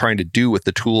what they're trying to do with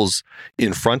the tools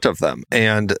in front of them.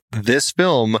 And this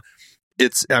film,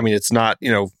 it's not,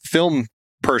 film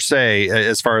per se,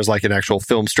 as far as like an actual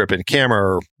film strip in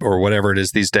camera or whatever it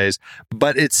is these days,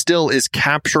 but it still is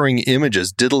capturing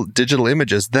images, digital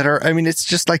images that are, it's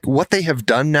just like what they have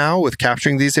done now with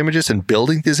capturing these images and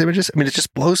building these images. It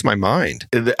just blows my mind.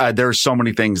 There are so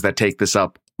many things that take this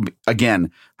up.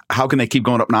 Again, how can they keep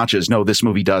going up notches? No, this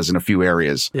movie does in a few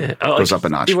areas. Yeah, goes up a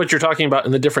notch. What you're talking about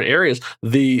in the different areas,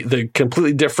 the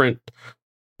completely different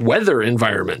weather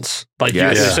environments. Like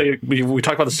you say, we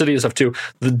talk about the city and stuff too.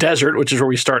 The desert, which is where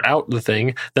we start out the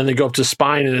thing, then they go up to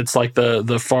Spine, and it's like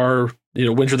the far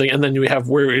winter thing, and then we have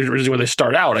where they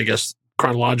start out, I guess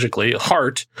chronologically,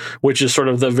 Heart, which is sort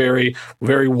of the very,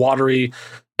 very watery.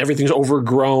 Everything's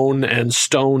overgrown and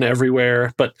stone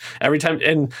everywhere. But every time,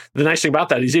 and the nice thing about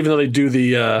that is, even though they do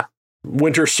the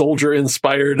Winter Soldier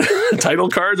inspired title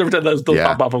cards, every time those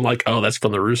pop up, I'm like, oh, that's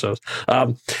from the Russos.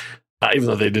 Even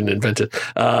though they didn't invent it.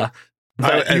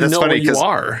 And that's funny because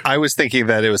I was thinking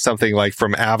that it was something like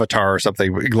from Avatar or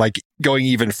something, like going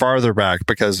even farther back,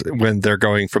 because when they're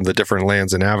going from the different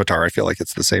lands in Avatar, I feel like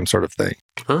it's the same sort of thing.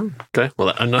 Oh, okay.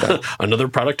 Well, another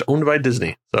product owned by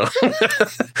Disney. So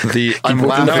I'm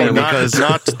laughing because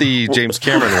not the James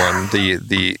Cameron one,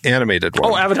 the animated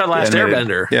one. Oh, Avatar: Last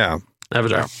Airbender. Yeah.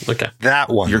 Avatar. Okay. That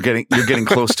one. You're getting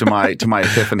close to my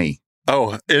epiphany.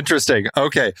 Oh, interesting.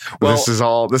 Okay. Well, this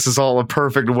is all a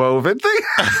perfect woven thing.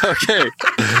 Okay.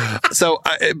 So,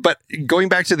 but going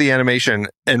back to the animation,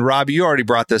 and Rob, you already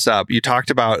brought this up. You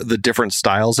talked about the different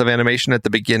styles of animation at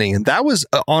the beginning. And that was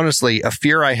honestly a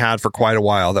fear I had for quite a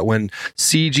while, that when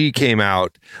CG came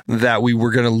out, that we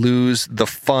were going to lose the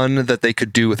fun that they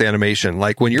could do with animation.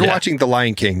 Like when you're watching The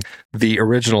Lion King, the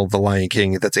original The Lion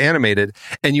King that's animated,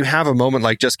 and you have a moment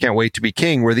like Just Can't Wait to Be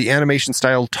King, where the animation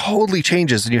style totally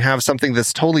changes and you have something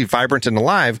that's totally vibrant and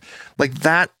alive, like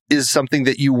that is something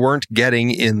that you weren't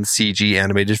getting in CG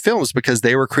animated films, because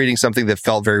they were creating something that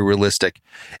felt very realistic.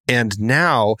 And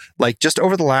now, like just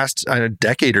over the last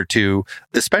decade or two,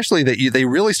 especially they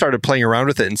really started playing around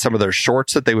with it in some of their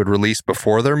shorts that they would release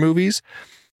before their movies.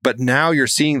 But now you're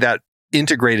seeing that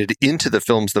integrated into the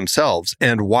films themselves,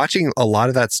 and watching a lot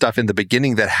of that stuff in the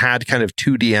beginning that had kind of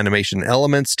 2D animation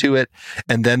elements to it.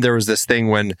 And then there was this thing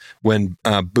when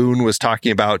Boone was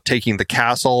talking about taking the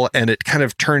castle, and it kind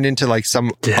of turned into like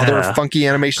some other funky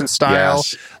animation style.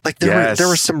 Yes. Like there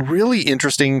was some really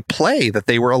interesting play that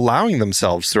they were allowing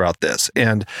themselves throughout this.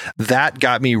 And that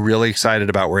got me really excited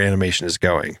about where animation is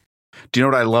going. Do you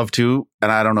know what I love too?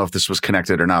 And I don't know if this was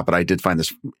connected or not, but I did find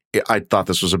this, I thought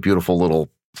this was a beautiful little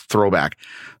throwback.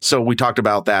 So we talked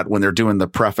about that when they're doing the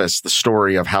preface, the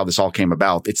story of how this all came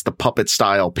about. It's the puppet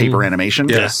style paper animation.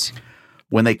 Yes.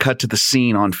 When they cut to the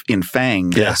scene in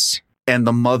Fang. Yes. And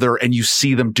the mother, and you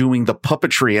see them doing the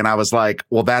puppetry. And I was like,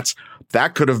 well, that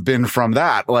could have been from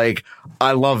that. Like,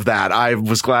 I love that. I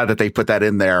was glad that they put that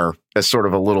in there as sort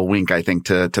of a little wink, I think,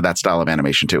 to that style of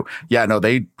animation too. Yeah, no,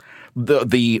 the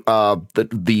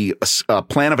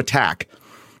plan of attack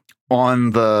on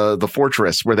the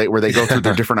fortress where they go through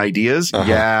their different ideas.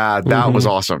 Yeah, that was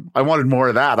awesome. I wanted more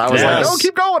of that. I was like, oh,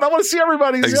 keep going. I want to see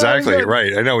everybody. Exactly.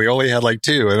 Right. I know we only had like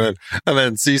 2, and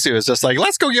then Sisu was just like,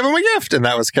 let's go give him a gift. And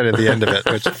that was kind of the end of it,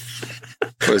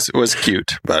 which was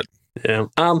cute, but. Yeah.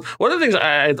 One of the things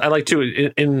I like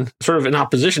too, in sort of in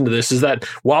opposition to this, is that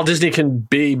while Disney can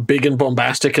be big and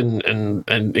bombastic and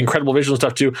incredible visual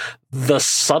stuff too, the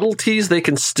subtleties they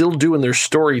can still do in their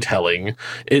storytelling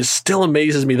still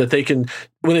amazes me, that they can,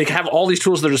 when they have all these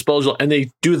tools at their disposal and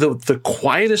they do the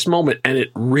quietest moment, and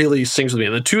it really sings with me.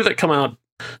 And the 2 that come out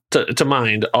to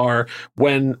mind are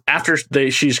when after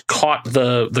she's caught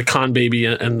the con baby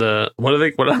and the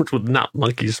not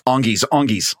monkeys,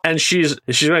 ongies, and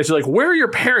she's like, where are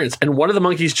your parents? And one of the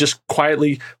monkeys just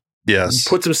quietly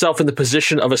puts himself in the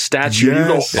position of a statue.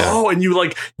 Yes. You go, oh, and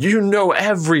you know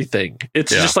everything.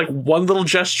 It's just like one little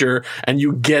gesture and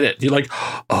you get it. You're like,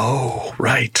 oh,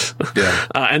 right. Yeah.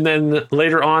 And then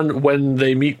later on, when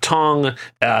they meet Tong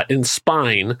in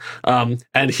Spine,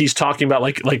 and he's talking about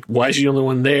like why is he the only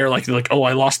one there? Like, oh,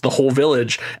 I lost the whole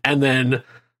village. And then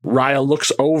Raya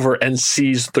looks over and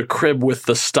sees the crib with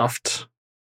the stuffed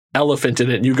elephant in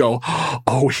it, and you go,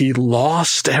 oh, he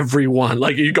lost everyone.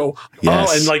 Like, you go,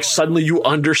 oh, and like suddenly you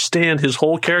understand his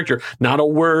whole character. Not a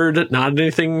word, not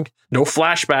anything, no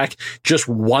flashback, just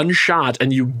one shot,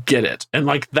 and you get it. And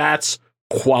like, that's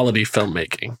quality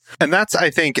filmmaking. And that's, I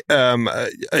think,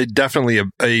 definitely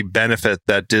a benefit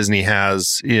that Disney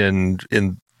has in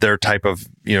their type of,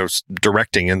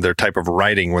 directing and their type of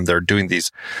writing when they're doing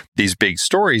these big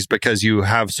stories, because you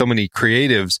have so many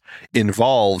creatives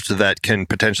involved that can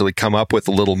potentially come up with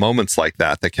little moments like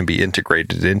that can be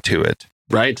integrated into it.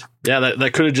 Right. Yeah,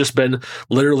 that could have just been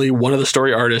literally one of the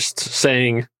story artists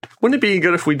saying, wouldn't it be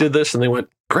good if we did this? And they went,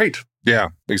 great. Yeah,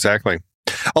 exactly.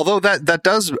 Although that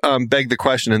does beg the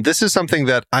question, and this is something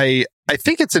that I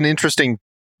think it's an interesting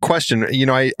question.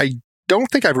 I don't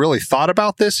think I've really thought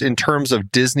about this in terms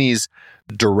of Disney's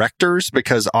directors,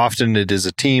 because often it is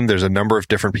a team. There's a number of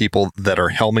different people that are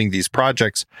helming these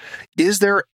projects. Is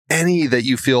there any that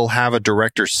you feel have a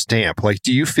director's stamp? Like,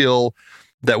 do you feel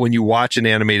that when you watch an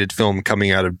animated film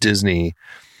coming out of Disney,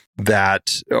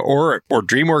 that or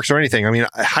DreamWorks or anything, I mean,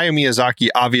 Hayao Miyazaki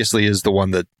obviously is the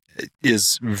one that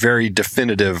is very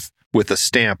definitive with a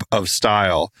stamp of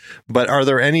style, but are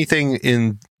there anything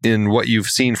in what you've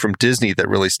seen from Disney that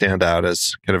really stand out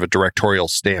as kind of a directorial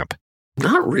stamp?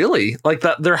 Not really. Like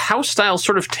that, their house style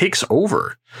sort of takes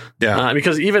over. Yeah.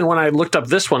 Because even when I looked up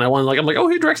this one, I'm like, oh,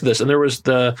 he directed this, and there was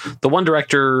the one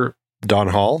director, Don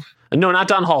Hall. No, not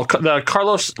Don Hall. The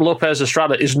Carlos Lopez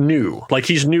Estrada is new. Like,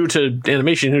 he's new to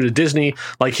animation, new to Disney.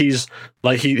 Like, he was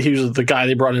the guy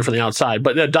they brought in from the outside.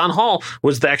 But Don Hall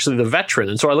was actually the veteran.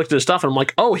 And so I looked at his stuff and I'm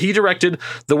like, oh, he directed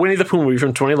the Winnie the Pooh movie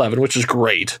from 2011, which is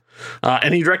great.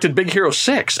 And he directed Big Hero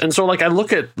 6. And so like I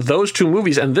look at those 2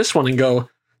 movies and this one and go,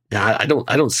 yeah, I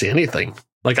don't see anything.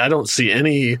 Like, I don't see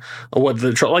any what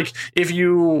the like if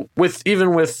you with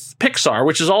Pixar,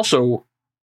 which is also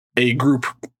a group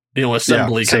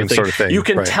assembly kind of thing. Sort of thing. You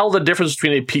can right. tell the difference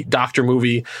between a Pete Docter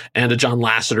movie and a John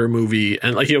Lasseter movie,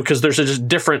 and because there's a just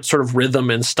different sort of rhythm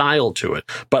and style to it.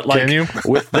 But Can you?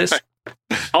 with this.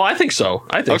 Oh, I think so.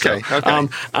 Okay.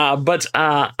 But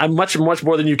I'm much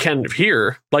more than you can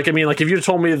here. If you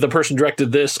told me the person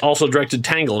directed this also directed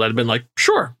Tangled, I'd have been like,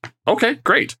 sure, okay,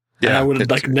 great. Yeah, and I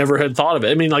would have never had thought of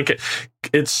it. I mean, I think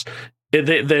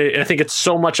it's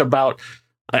so much about.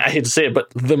 I hate to say it, but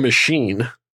the machine.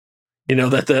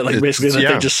 Basically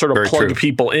they just sort of plug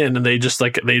people in, and they just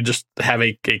have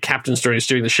a captain steering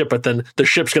the ship, but then the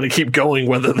ship's going to keep going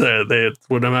whether no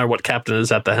matter what captain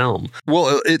is at the helm.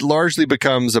 Well, it largely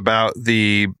becomes about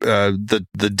the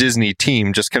Disney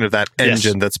team, just kind of that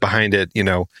engine that's behind it,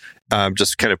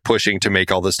 just kind of pushing to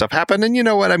make all this stuff happen. And you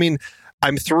know what I mean?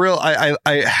 I'm thrilled. I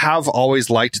have always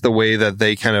liked the way that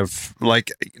they kind of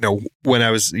when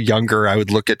I was younger, I would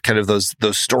look at kind of those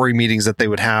story meetings that they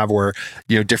would have where,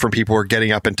 different people were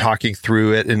getting up and talking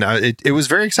through it. And it was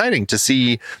very exciting to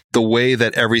see the way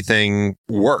that everything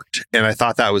worked. And I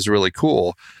thought that was really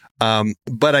cool.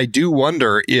 But I do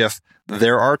wonder if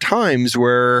there are times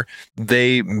where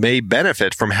they may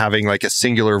benefit from having like a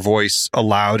singular voice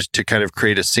allowed to kind of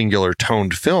create a singular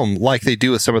toned film like they do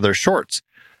with some of their shorts.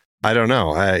 I don't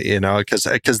know,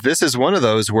 because this is one of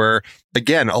those where,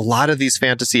 again, a lot of these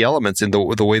fantasy elements in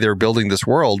the way they're building this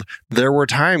world, there were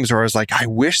times where I was like, I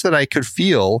wish that I could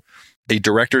feel a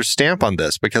director's stamp on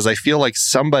this, because I feel like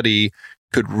somebody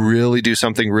could really do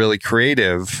something really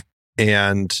creative.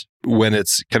 And when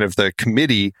it's kind of the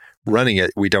committee running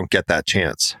it, we don't get that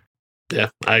chance. Yeah,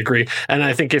 I agree. And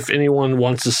I think if anyone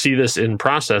wants to see this in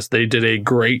process, they did a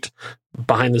great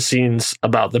behind the scenes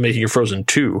about the making of Frozen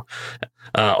 2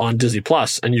 on Disney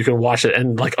Plus, and you can watch it,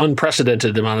 and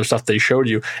unprecedented amount of stuff they showed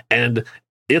you, and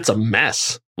it's a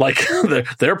mess.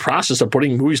 Their process of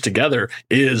putting movies together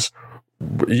is,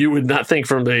 you would not think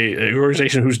from the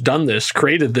organization who's done this,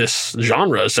 created this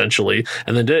genre essentially,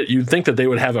 and then did it, you'd think that they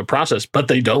would have a process, but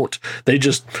they don't.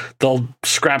 They'll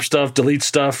scrap stuff, delete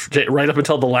stuff right up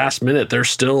until the last minute. They're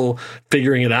still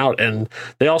figuring it out. And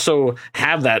they also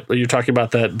have that, you're talking about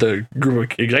that, the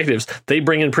group of executives, they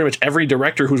bring in pretty much every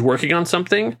director who's working on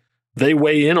something. They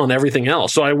weigh in on everything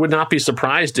else. So I would not be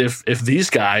surprised if these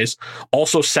guys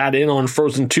also sat in on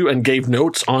Frozen 2 and gave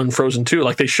notes on Frozen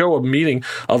 2. They show a meeting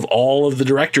of all of the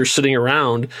directors sitting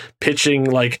around pitching,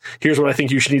 here's what I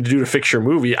think you should need to do to fix your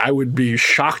movie. I would be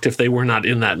shocked if they were not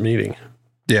in that meeting.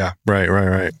 Yeah,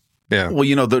 right. Yeah. Well,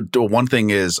 the one thing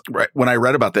is, right, when I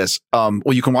read about this,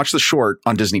 you can watch the short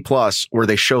on Disney Plus where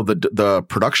they show the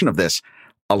production of this.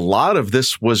 A lot of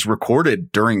this was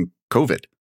recorded during COVID.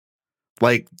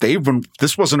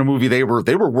 This wasn't a movie they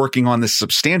were working on this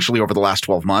substantially over the last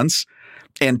 12 months.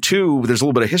 And two, there's a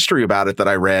little bit of history about it that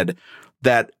I read,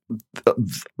 that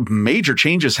major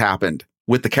changes happened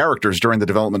with the characters during the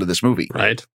development of this movie.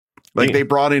 Right. They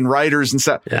brought in writers and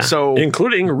stuff. Yeah. So,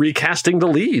 including recasting the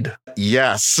lead.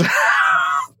 Yes.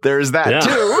 There's that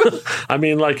too.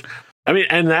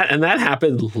 And that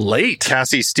happened late.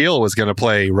 Cassie Steele was going to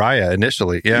play Raya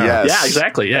initially. Yeah. Yes. Yeah,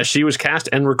 exactly. Yeah, she was cast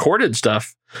and recorded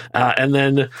stuff, and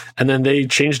then they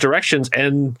changed directions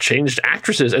and changed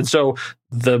actresses, and so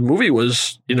the movie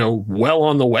was well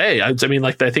on the way. I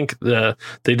think they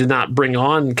did not bring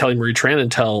on Kelly Marie Tran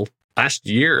until last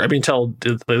year. Until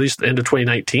at least the end of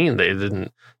 2019, they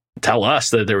didn't tell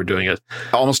us that they were doing it.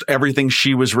 Almost everything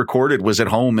she was recorded was at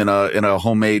home in a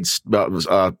homemade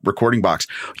recording box.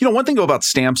 One thing about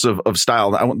stamps of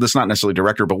style, this is not necessarily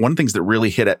director, but one of the things that really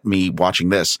hit at me watching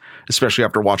this, especially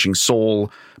after watching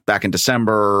Soul back in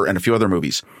December and a few other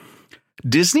movies,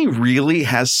 Disney really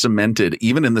has cemented,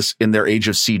 even in their age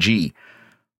of CG,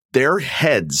 their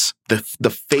heads, the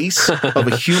face of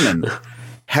a human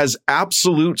has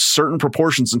absolute certain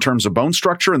proportions in terms of bone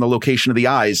structure and the location of the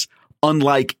eyes,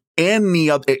 unlike any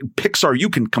other Pixar. You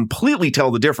can completely tell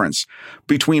the difference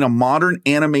between a modern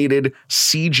animated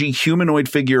CG humanoid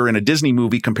figure in a Disney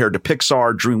movie compared to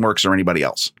Pixar, DreamWorks, or anybody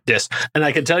else. Yes. And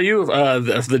I can tell you,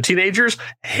 the teenagers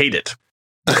hate it.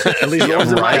 At least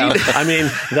right.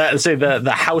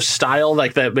 The house style,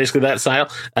 basically that style,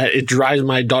 it drives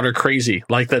my daughter crazy.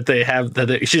 They have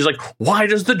that. She's like, why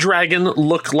does the dragon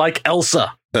look like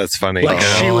Elsa? That's funny.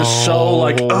 She was so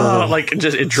it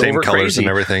drove Same her colors crazy and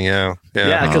everything. Yeah.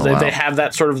 Because they have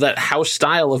that sort of that house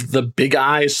style of the big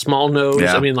eyes, small nose.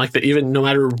 Yeah. Even no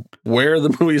matter where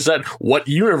the movie's at, what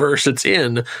universe it's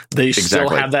in, they still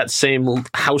have that same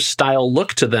house style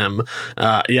look to them.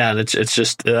 And it's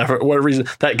just for whatever reason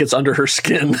that gets under her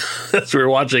skin as we were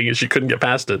watching, and she couldn't get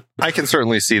past it. I can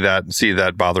certainly see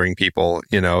that bothering people.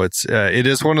 It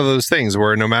is one of those things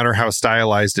where no matter how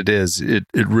stylized it is, it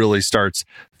really starts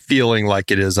feeling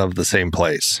like it is of the same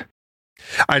place.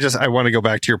 I want to go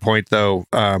back to your point though,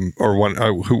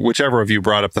 whichever of you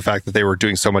brought up the fact that they were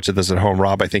doing so much of this at home.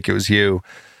 Rob, I think it was you.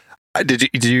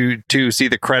 Did you two see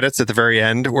the credits at the very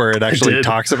end where it actually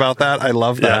talks about that? I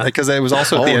love that because it was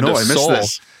also at the end of Soul.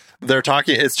 This. They're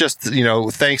talking, it's just,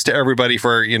 thanks to everybody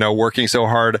for, working so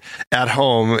hard at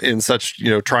home in such,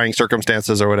 trying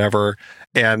circumstances or whatever.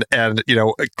 And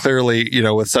clearly,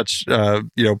 with such,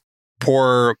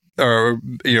 poor,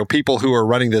 people who are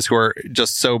running this who are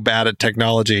just so bad at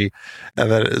technology, and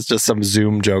then it's just some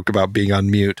Zoom joke about being on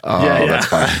mute. Oh, that's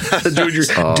fine. dude,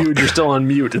 you're still on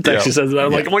mute. It actually says that.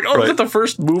 I'm like, is that the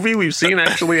first movie we've seen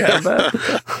actually have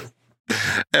that?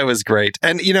 It was great.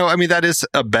 And, that is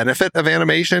a benefit of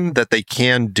animation, that they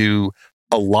can do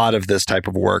a lot of this type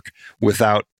of work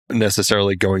without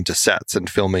necessarily going to sets and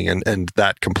filming and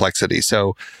that complexity.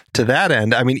 So to that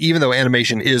end, even though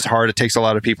animation is hard, it takes a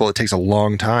lot of people, it takes a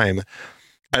long time.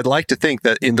 I'd like to think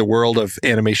that in the world of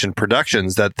animation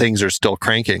productions, that things are still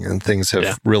cranking and things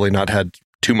have really not had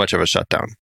too much of a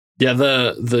shutdown. Yeah,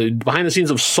 the behind the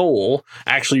scenes of Soul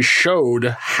actually showed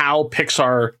how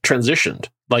Pixar transitioned.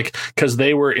 Because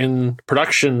they were in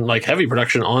production, heavy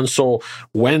production on Soul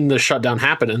when the shutdown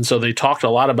happened. And so they talked a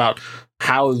lot about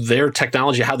how their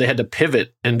technology, how they had to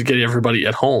pivot and get everybody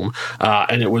at home.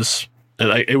 And it was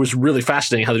really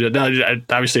fascinating how they did it.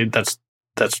 Now, obviously, that's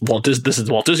Walt Disney. This is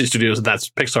Walt Disney Studios, and that's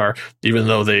Pixar. Even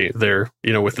though they're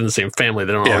within the same family,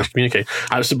 they don't always communicate.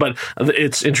 Obviously, but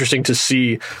it's interesting to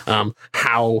see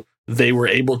how they were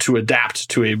able to adapt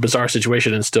to a bizarre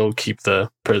situation and still keep the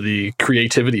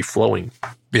creativity flowing.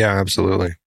 Yeah,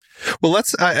 absolutely. Well,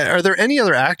 are there any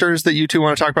other actors that you two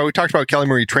want to talk about? We talked about Kelly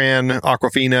Marie Tran,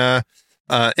 Awkwafina.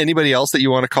 Anybody else that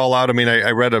you want to call out?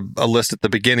 I read a list at the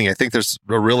beginning. I think there's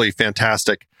a really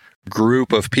fantastic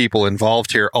group of people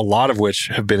involved here, a lot of which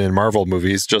have been in Marvel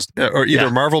movies, or either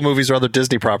Marvel movies or other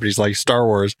Disney properties like Star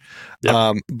Wars.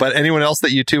 Yep. But anyone else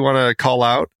that you two want to call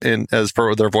out as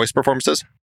for their voice performances?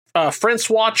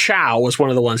 Francois Chow was one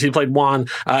of the ones. He played Juan.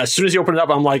 As soon as he opened it up,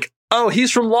 I'm like, oh,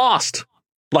 he's from Lost.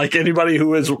 Like anybody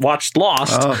who has watched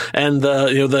Lost, and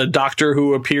the doctor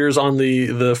who appears on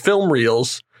the film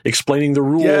reels explaining the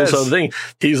rules of the thing.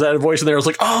 He's that voice in there. I was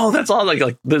like, oh, that's all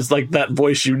like there's that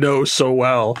voice so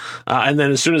well. And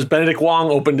then as soon as Benedict Wong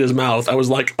opened his mouth, I was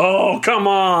like, oh, come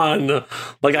on.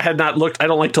 I had not looked. I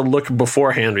don't like to look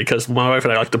beforehand because my wife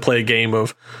and I like to play a game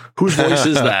of whose voice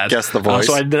is that? Guess the voice.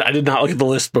 So I did not look at the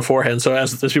list beforehand. So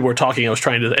as people were talking, I was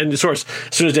trying to, and of course,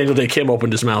 as soon as Daniel Day Kim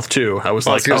opened his mouth too, I was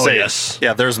yes.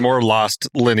 Yeah, there's more Lost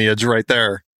lineage right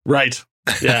there. Right.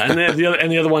 Yeah, and then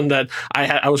the other one that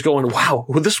I was going, wow,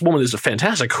 this woman is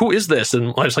fantastic. Who is this?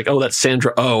 And I was like, oh, that's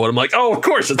Sandra Oh, and I'm like, oh, of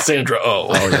course it's Sandra Oh.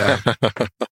 Oh yeah.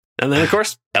 And then of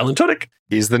course Alan Tudyk.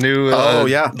 He's the new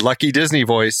Lucky Disney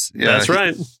voice. Yeah, that's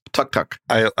right. Tuck.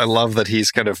 I love that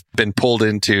he's kind of been pulled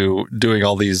into doing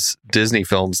all these Disney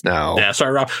films now. Yeah,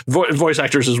 sorry, Rob. Voice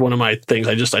actors is one of my things.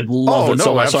 I love it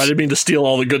so much. So I didn't mean to steal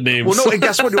all the good names. Well, no, and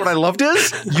guess what I loved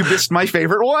is you missed my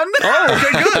favorite one. Oh,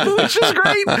 okay, good. Which is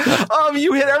great.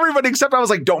 You hit everybody except I was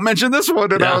like, don't mention this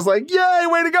one. And I was like, yay,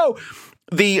 way to go.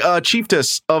 The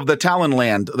chiefess of the Talon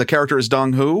Land, the character is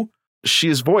Dong Hu. She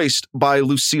is voiced by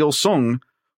Lucille Sung,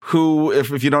 who,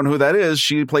 if you don't know who that is,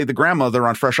 she played the grandmother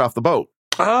on Fresh Off the Boat.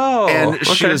 Oh, and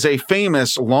she is a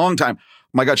famous long time.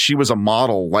 My God, she was a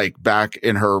model back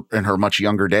in her much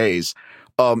younger days.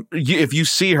 If you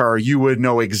see her, you would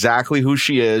know exactly who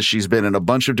she is. She's been in a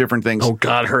bunch of different things. Oh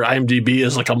God, her IMDb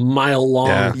is a mile long.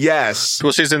 Yeah. Yes.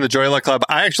 Well, she's in the Joy Luck Club.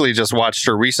 I actually just watched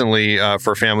her recently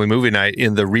for Family Movie Night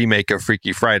in the remake of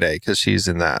Freaky Friday because she's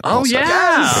in that. Oh also.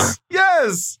 yeah.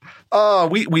 Yes.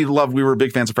 We were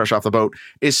big fans of Fresh Off the Boat.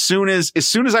 As soon as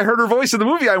I heard her voice in the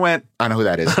movie, I went, I know who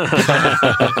that is.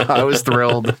 I was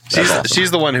thrilled. She's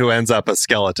the one who ends up a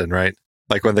skeleton, right?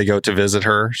 Like when they go to visit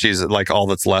her, she's all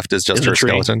that's left is just her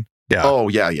skeleton. Yeah. Oh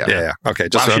yeah. Okay.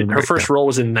 Her first role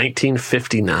was in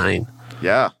 1959.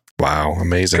 Yeah. Wow.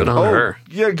 Amazing. Good on her.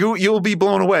 Yeah. You'll be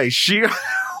blown away.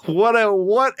 What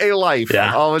a life.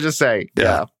 Yeah. I'll just say.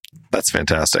 Yeah. That's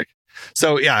fantastic.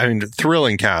 So yeah,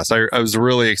 thrilling cast. I was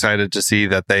really excited to see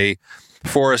that they,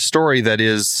 for a story that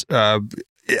is,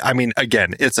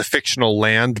 again, it's a fictional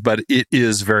land, but it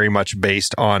is very much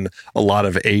based on a lot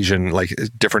of Asian,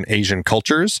 different Asian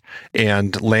cultures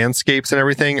and landscapes and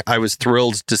everything. I was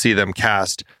thrilled to see them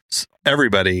cast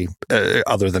everybody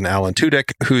other than Alan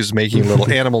Tudyk, who's making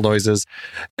little animal noises.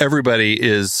 Everybody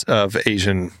is of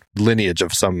Asian lineage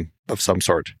of some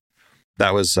sort.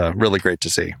 That was really great to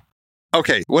see.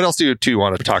 Okay, what else do you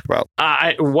want to talk about?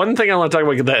 One thing I want to talk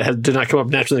about that did not come up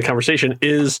naturally in the conversation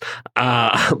is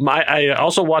I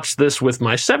also watched this with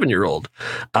my 7-year-old,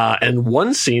 and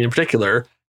one scene in particular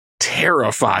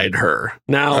terrified her.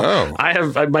 Now,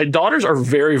 my daughters are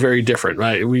very, very different,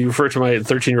 right? We refer to my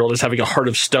 13-year-old as having a heart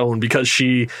of stone because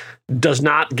she does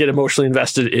not get emotionally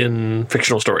invested in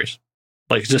fictional stories.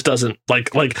 Like, just doesn't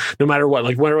like no matter what,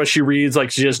 like whenever she reads,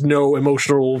 like she has no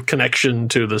emotional connection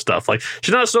to the stuff. Like,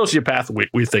 she's not a sociopath,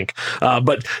 we think,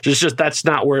 but it's just that's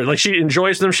not where, like, she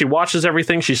enjoys them. She watches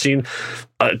everything. She's seen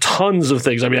tons of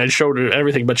things. I mean, I showed her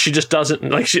everything, but she just doesn't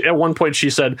like. At one point, she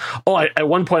said, at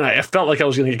one point I felt like I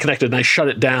was going to get connected, and I shut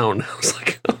it down. I was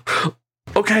like,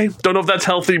 okay, don't know if that's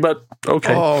healthy, but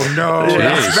okay. Oh no!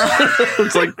 Yeah.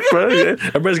 It's like, well, yeah.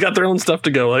 Everybody's got their own stuff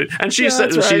to go. Like, and she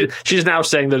said she's now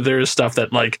saying that there is stuff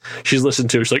that like she's listened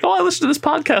to. She's like, I listened to this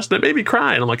podcast and it made me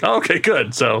cry. And I'm like, okay,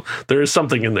 good. So there is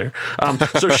something in there.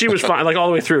 So she was fine, like all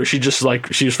the way through. She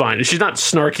was fine. She's not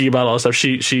snarky about all this stuff.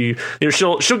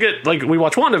 She'll get, like, we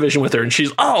watch WandaVision with her, and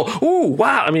she's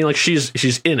wow. I mean, like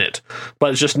she's in it,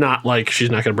 but it's just not like she's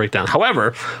not going to break down.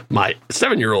 However, my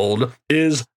 7-year-old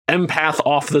is empath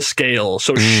off the scale,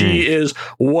 so she is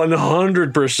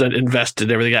 100% invested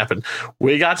in everything happened.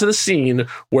 We got to the scene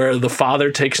where the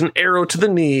father takes an arrow to the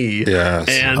knee,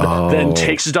 and then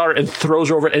takes his daughter and throws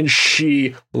her over, and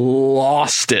she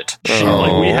lost it.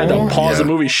 We had to pause the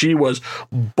movie. She was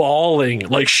bawling,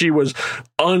 like she was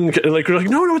we're like,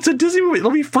 no, it's a Disney movie,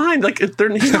 it'll be fine. Like,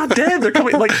 he's not dead. They're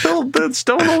coming. Like, the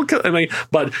stone will come. I mean,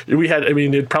 but we had. I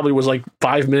mean, it probably was like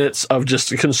 5 minutes of just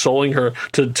consoling her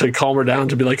to calm her down,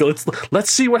 to be like,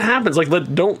 let's see what happens. Like,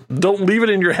 don't leave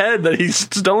it in your head that he's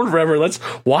stoned forever. Let's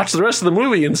watch the rest of the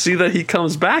movie and see that he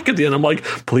comes back at the end. I'm like,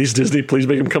 please, Disney, please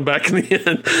make him come back in the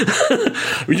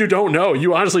end. You don't know.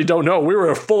 You honestly don't know. We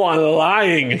were full on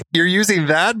lying. You're using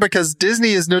that because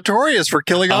Disney is notorious for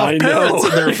killing off parents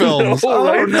in their films.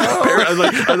 Right?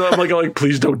 I'm like,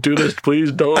 please don't do this.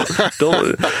 Please don't.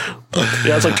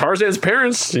 Yeah, it's like Tarzan's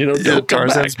parents. Don't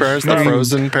Tarzan's parents, the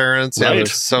Frozen parents. Yeah,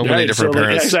 there's so many different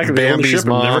parents. Exactly. Bambi's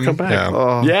mom. Never come back.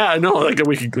 Yeah, no, like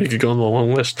we could go on the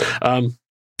long list.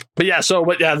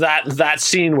 That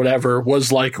scene, whatever,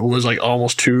 was like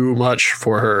almost too much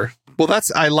for her. Well,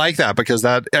 I like that because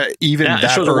that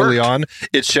that early on,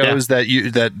 it shows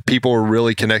that people were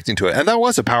really connecting to it, and that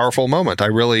was a powerful moment. I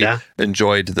really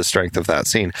enjoyed the strength of that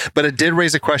scene, but it did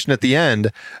raise a question at the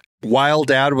end. While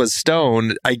Dad was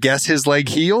stoned, I guess his leg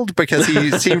healed because he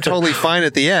seemed totally fine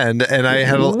at the end, and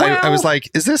I was like,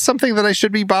 is this something that I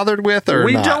should be bothered with, or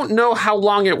we not? Don't know how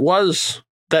long it was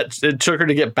that it took her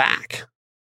to get back.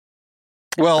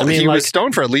 Well, he was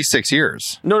stoned for at least 6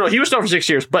 years. No, he was stoned for 6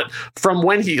 years. But from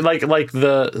when he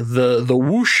the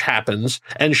whoosh happens,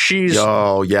 and she's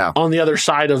on the other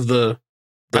side of the.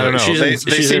 I don't know. They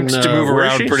seem to move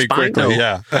around pretty quickly. No.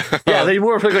 Yeah, they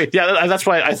move pretty quickly. Yeah, that's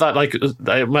why I thought, like,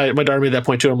 my daughter made that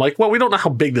point too. I'm like, well, we don't know how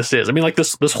big this is. I mean, like,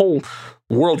 this whole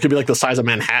world could be like the size of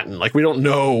Manhattan. Like, we don't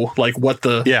know like what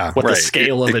the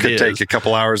scale of it is. It could take a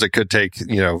couple hours. It could take 2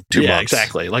 months. Yeah,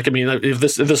 exactly. Like, I mean, if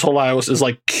this whole island is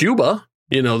like Cuba.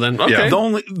 Then okay. Yeah. The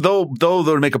only though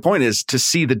to make a point is to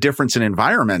see the difference in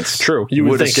environments. True, you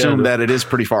would assume that it is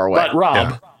pretty far away. But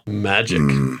Rob, magic.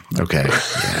 Okay.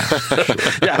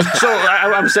 Yeah. So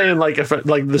I'm saying, like, if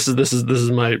this is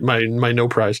my no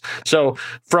prize. So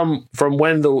from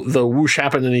when the whoosh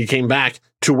happened and he came back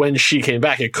to when she came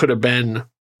back, it could have been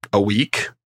a week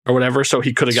or whatever. So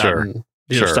he could have gotten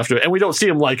stuff to it, and we don't see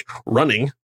him like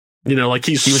running. Like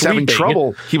he was having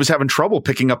trouble. He was having trouble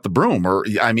picking up the broom,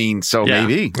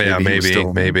 maybe.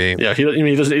 Maybe. Yeah,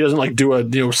 he doesn't like do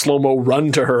a slow-mo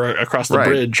run to her across the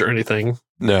bridge or anything.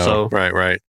 No, so.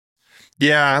 Right.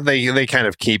 Yeah, they kind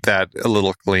of keep that a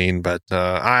little clean, but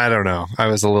I don't know. I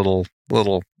was a little.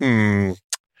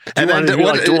 And then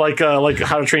like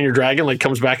How to Train Your Dragon, like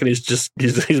comes back and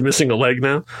he's missing a leg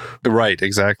now. Right,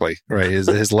 exactly. Right,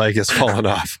 his leg has fallen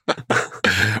off,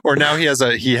 or now he has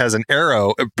an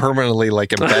arrow permanently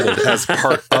like embedded as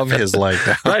part of his leg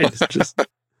now. Right.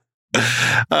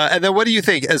 And then what do you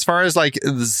think as far as like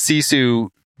Sisu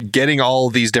getting all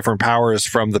these different powers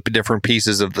from the different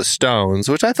pieces of the stones,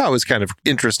 which I thought was kind of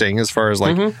interesting as far as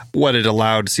like what it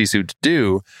allowed Sisu to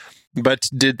do. But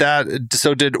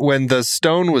when the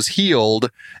stone was healed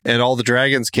and all the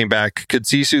dragons came back, could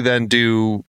Sisu then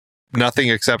do nothing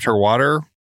except her water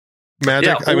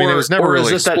magic? Yeah, I mean, it was never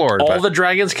really explored. All the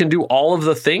dragons can do all of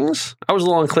the things? I was a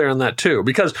little unclear on that too,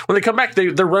 because when they come back,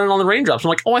 they're running on the raindrops. I'm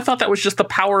like, I thought that was just the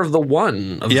power of the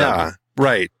one of them.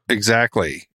 Right.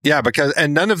 Exactly. Yeah,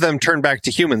 and none of them turned back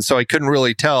to humans, so I couldn't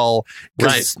really tell.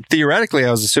 Because theoretically,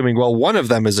 I was assuming, well, one of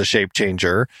them is a shape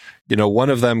changer. One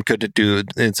of them could do,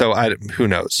 and so who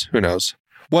knows? Who knows?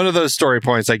 One of those story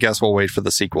points, I guess we'll wait for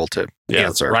the sequel to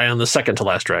answer. Raya on the second to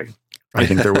last dragon. I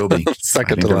think there will be.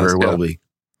 Second to last, very well be.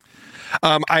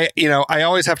 I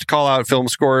always have to call out film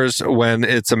scores when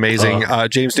it's amazing.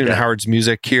 James Newton Howard's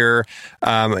music here.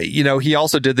 He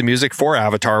also did the music for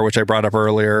Avatar, which I brought up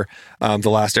earlier, The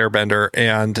Last Airbender,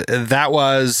 and that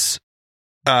was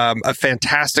a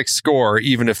fantastic score,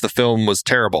 even if the film was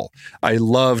terrible. I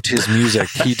loved his music.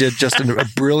 He did just a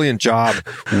brilliant job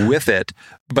with it.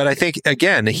 But I think,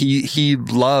 again, he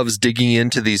loves digging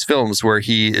into these films where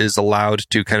he is allowed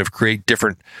to kind of create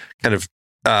different kind of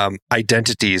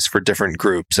identities for different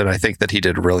groups, and I think that he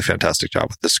did a really fantastic job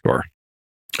with this score.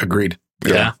 Agreed.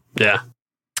 Yeah.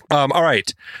 All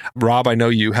right, Rob, I know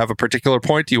you have a particular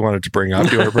point you wanted to bring up.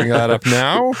 Do you want to bring that up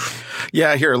now?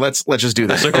 Yeah, here, let's just do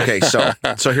this. Okay, so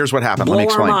here's what happened. Blow Let me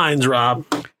explain. Our minds, Rob.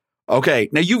 Okay,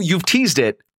 now you've teased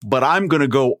it, but I'm going to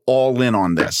go all in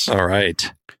on this. All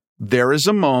right. There is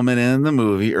a moment in the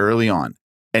movie early on,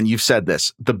 and you've said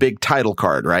this, the big title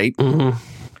card, right? Mm-hmm.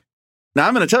 Now,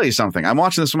 I'm going to tell you something. I'm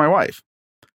watching this with my wife.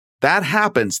 That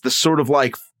happens, this sort of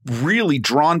like really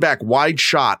drawn back wide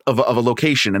shot of a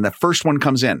location, and the first one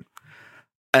comes in.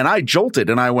 And I jolted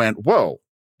and I went, whoa,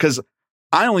 because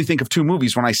I only think of two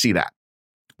movies when I see that.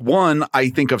 One, I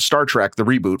think of Star Trek, the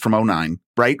reboot from 2009,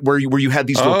 right? Where you had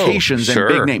these locations and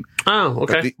big name. Oh,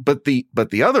 okay. But the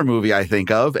other movie I think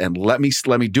of, and let me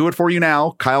do it for you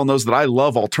now. Kyle knows that I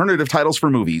love alternative titles for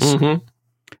movies. Mm-hmm.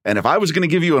 And if I was going to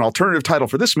give you an alternative title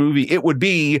for this movie, it would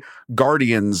be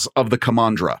Guardians of the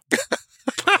Kamandra.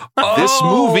 This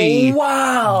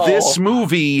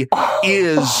movie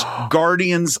is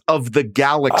Guardians of the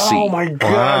Galaxy. Oh my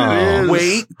God, it is.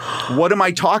 Wait, what am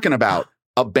I talking about?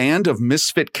 A band of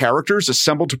misfit characters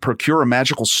assembled to procure a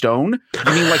magical stone?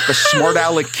 You mean like the smart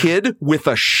aleck kid with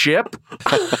a ship?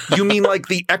 You mean like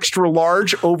the extra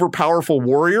large, overpowerful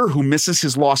warrior who misses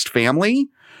his lost family?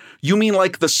 You mean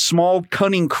like the small,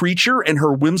 cunning creature and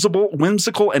her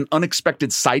whimsical and unexpected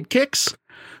sidekicks?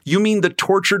 You mean the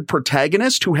tortured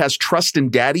protagonist who has trust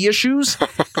and daddy issues?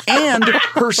 And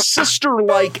her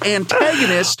sister-like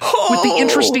antagonist with the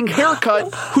interesting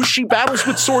haircut who she battles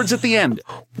with swords at the end.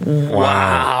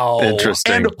 Wow.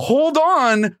 Interesting. And hold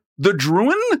on, the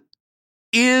Druin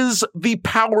is the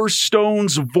Power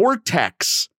Stone's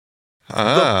vortex.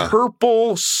 The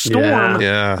purple storm.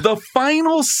 Yeah. The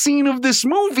final scene of this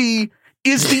movie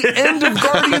is the end of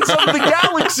Guardians of the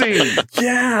Galaxy.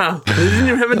 Yeah. They didn't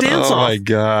even have a dance off. Oh my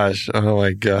gosh.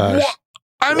 Well,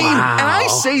 I mean, and I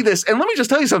say this, and let me just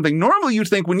tell you something. Normally you'd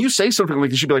think when you say something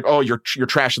like this, you'd be like, oh, you're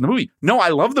trashing the movie. No, I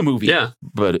love the movie. Yeah.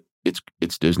 But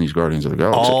it's Disney's Guardians of the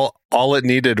Galaxy. All it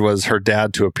needed was her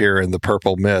dad to appear in the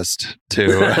purple mist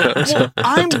to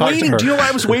I'm waiting. Do you know why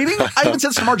I was waiting? I even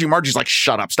said to Margie. Margie's like,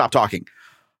 shut up, stop talking.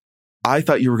 I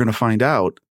thought you were going to find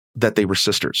out that they were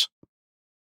sisters.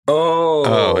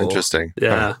 Oh, interesting.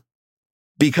 Yeah.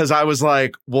 Because I was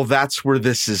like, well, that's where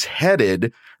this is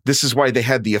headed. This is why they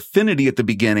had the affinity at the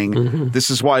beginning. Mm-hmm.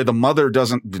 This is why the mother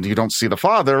you don't see the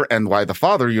father, and why the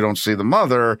father, you don't see the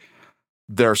mother.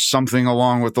 There's something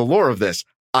along with the lore of this.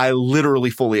 I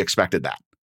literally fully expected that.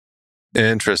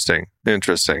 Interesting.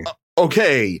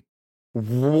 Okay.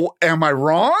 Am I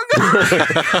wrong?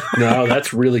 No,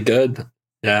 that's really good.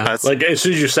 Yeah. Like as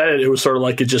soon as you said it, it was sort of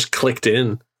like it just clicked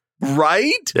in.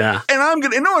 Right? Yeah. And I'm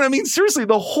going to know what I mean. Seriously,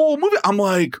 the whole movie, I'm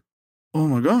like, oh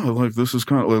my God, like this is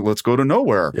kind of like, let's go to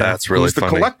nowhere. Yeah. That's really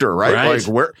funny. The collector, right? Like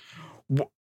where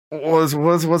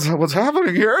what's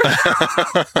happening here?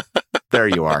 There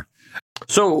you are.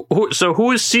 So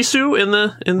who is Sisu in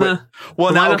the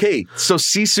Well, now, okay. So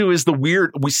Sisu is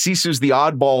Sisu's the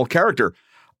oddball character.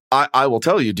 I will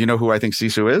tell you, do you know who I think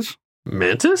Sisu is?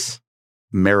 Mantis?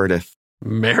 Meredith.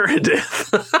 In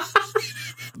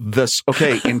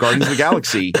Guardians of the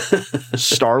Galaxy,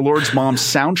 Star-Lord's mom's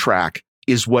soundtrack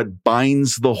is what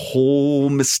binds the whole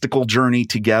mystical journey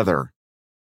together.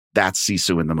 That's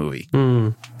Sisu in the movie.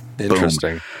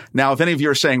 Interesting. Boom. Now, if any of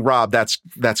you are saying, Rob, that's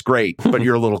great, but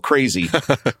you're a little crazy,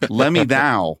 let me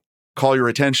now call your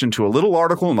attention to a little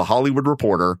article in the Hollywood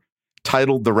Reporter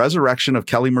titled The Resurrection of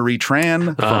Kelly Marie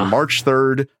Tran from March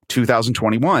 3rd,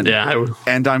 2021. Yeah.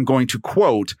 And I'm going to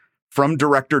quote from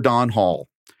director Don Hall,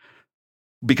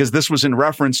 because this was in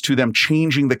reference to them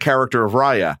changing the character of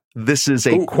Raya. This is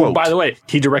a quote. By the way,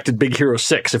 he directed Big Hero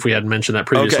 6, if we hadn't mentioned that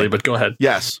previously, but go ahead.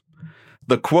 Yes.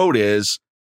 The quote is,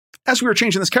 as we were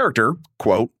changing this character,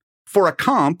 quote, for a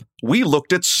comp, we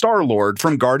looked at Star-Lord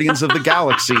from Guardians of the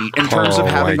Galaxy in terms of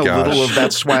having a little of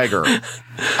that swagger.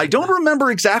 I don't remember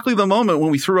exactly the moment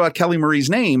when we threw out Kelly Marie's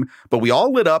name, but we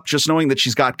all lit up just knowing that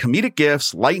she's got comedic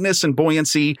gifts, lightness and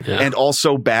buoyancy, and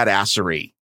also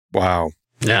badassery. Wow.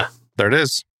 Yeah. There it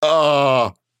is.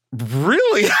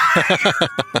 Really?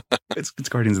 It's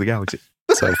Guardians of the Galaxy.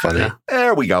 So funny. Yeah.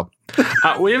 There we go.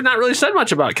 We have not really said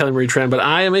much about Kelly Marie Tran, but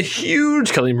I am a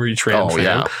huge Kelly Marie Tran fan.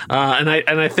 Yeah. And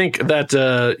I think that,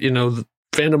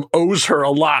 fandom owes her a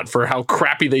lot for how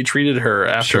crappy they treated her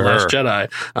after Last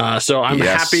Jedi. So I'm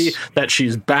happy that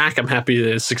she's back. I'm happy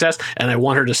that it's a success. And I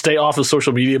want her to stay off of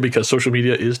social media because social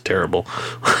media is terrible.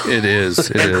 It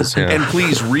is. Yeah. And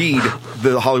please read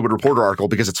the Hollywood Reporter article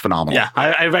because it's phenomenal. Yeah,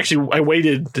 I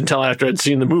waited until after I'd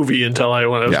seen the movie until I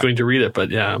was going to read it. But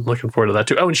yeah, I'm looking forward to that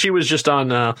too. Oh, and she was just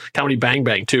on Comedy Bang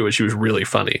Bang too, and she was really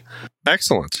funny.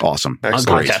 Excellent. Awesome. Excellent.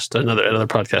 On podcast, another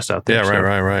podcast out there.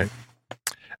 Yeah, right.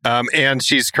 And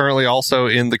she's currently also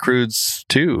in The Croods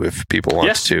too, if people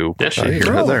want to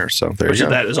hear her there. So there you go.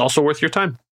 That is also worth your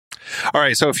time. All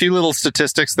right, so a few little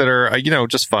statistics that are,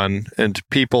 just fun, and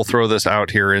people throw this out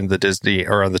here in the Disney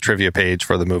or on the trivia page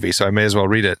for the movie, so I may as well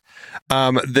read it.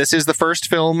 This is the first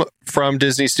film from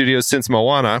Disney Studios since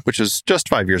Moana, which was just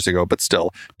 5 years ago, but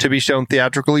still, to be shown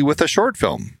theatrically with a short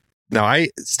film. Now, I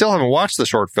still haven't watched the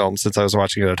short film since I was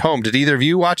watching it at home. Did either of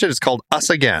you watch it? It's called Us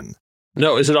Again.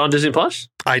 No, is it on Disney Plus?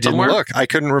 I didn't look. I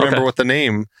couldn't remember what the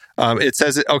name. It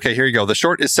says, okay, here you go. The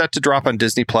short is set to drop on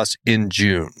Disney Plus in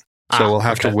June. So we'll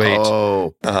have to wait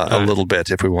a little bit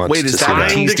if we want to see that. Wait, is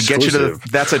that a tease to get you to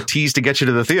that's a tease to get you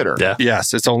to the theater? Yeah.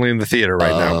 Yes, it's only in the theater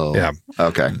right now. Yeah.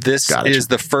 Okay. This is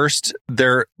the first,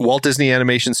 Walt Disney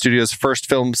Animation Studios' first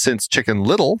film since Chicken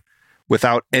Little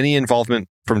without any involvement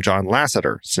from John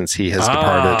Lasseter since he has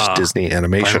departed Disney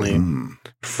Animation.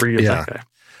 Free of that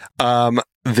guy.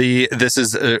 This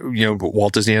is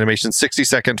Walt Disney Animation's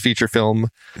 60-second feature film.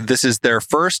 This is their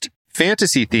first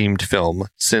fantasy themed film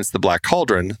since The Black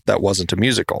Cauldron that wasn't a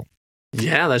musical.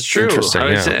 Yeah, that's true.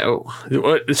 Interesting.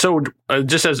 So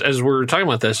just as we're talking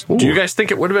about this, do you guys think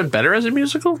it would have been better as a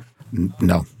musical?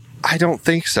 No, I don't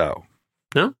think so.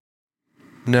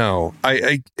 No,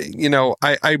 I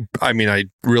mean, I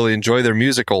really enjoy their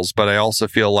musicals, but I also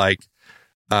feel like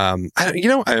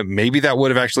maybe that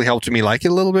would have actually helped me like it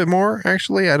a little bit more.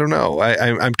 Actually, I don't know.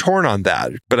 I'm torn on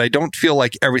that, but I don't feel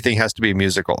like everything has to be a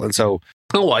musical. And so,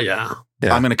 I'm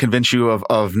going to convince you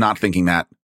of not thinking that.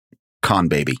 Con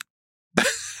Baby.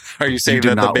 Are you saying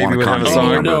that the baby would have a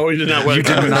song? Oh, no, he did not. You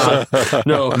did not.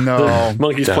 No. The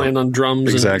monkeys playing on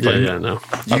drums. Exactly. No.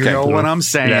 You know what I'm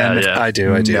saying? Yeah. I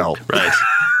do. No.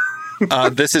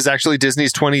 Right. This is actually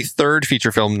Disney's 23rd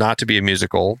feature film not to be a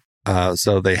musical.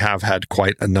 So they have had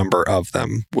quite a number of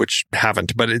them, which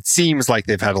haven't, but it seems like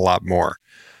they've had a lot more.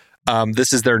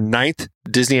 This is their 9th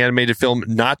Disney animated film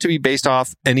not to be based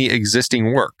off any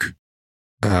existing work,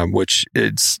 which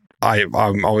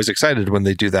I'm always excited when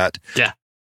they do that. Yeah.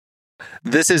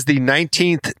 This is the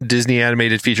 19th Disney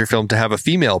animated feature film to have a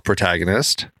female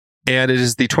protagonist, and it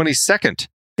is the 22nd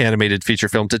animated feature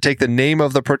film to take the name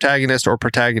of the protagonist or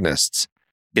protagonists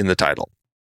in the title.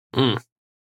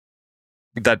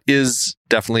 That is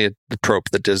definitely a trope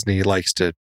that Disney likes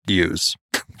to use.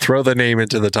 Throw the name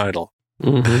into the title.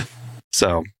 Mm-hmm.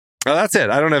 So, that's it.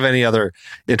 I don't have any other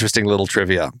interesting little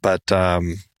trivia, but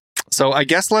so I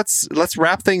guess let's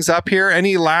wrap things up here.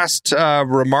 Any last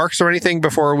remarks or anything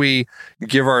before we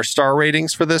give our star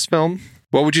ratings for this film?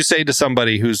 What would you say to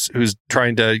somebody who's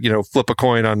trying to, flip a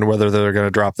coin on whether they're going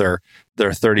to drop their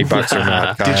 $30 or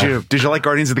not? Kyle? Did you like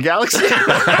Guardians of the Galaxy?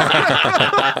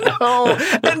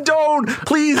 And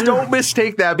please don't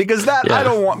mistake that because I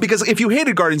don't want, because if you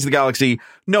hated Guardians of the Galaxy,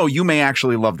 no, you may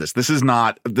actually love this. This is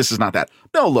not that.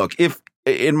 No, look, if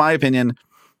in my opinion,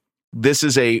 this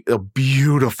is a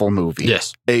beautiful movie.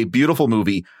 Yes. A beautiful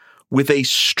movie with a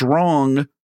strong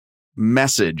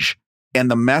message. And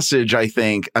the message, I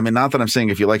think, not that I'm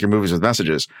saying if you like your movies with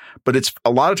messages, but it's a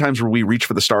lot of times where we reach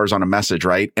for the stars on a message,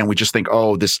 right? And we just think,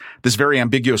 this very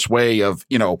ambiguous way of,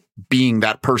 being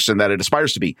that person that it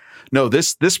aspires to be. No,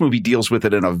 this movie deals with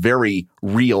it in a very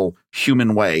real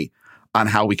human way on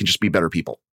how we can just be better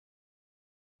people.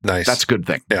 Nice. That's a good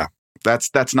thing. Yeah.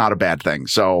 That's not a bad thing.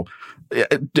 So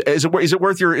is it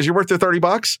worth your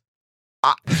 $30?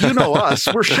 You know us,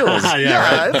 we're shills.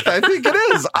 Right. I think it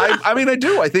is. I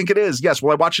do. I think it is. Yes.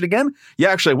 Will I watch it again? Yeah,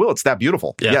 actually I will. It's that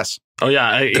beautiful. Yeah. Yes. Oh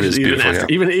yeah.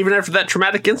 Even after that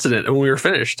traumatic incident when we were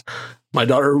finished, my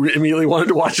daughter immediately wanted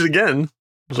to watch it again.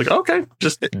 I was like, okay,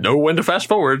 just know when to fast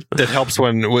forward. It helps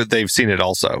when they've seen it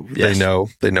also. Yes.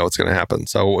 They know what's going to happen.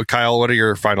 So Kyle, what are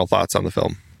your final thoughts on the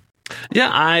film? Yeah,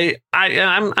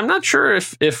 I'm not sure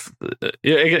if I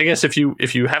guess if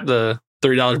you have the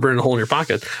 $30 burning a hole in your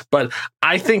pocket, but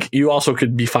I think you also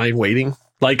could be fine waiting.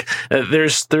 Like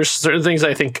there's certain things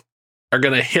I think are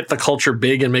going to hit the culture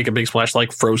big and make a big splash,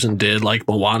 like Frozen did, like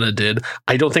Moana did.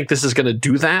 I don't think this is going to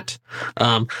do that.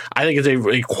 I think it's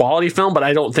a quality film, but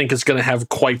I don't think it's going to have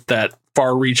quite that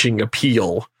far-reaching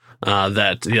appeal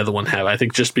that the other one have. I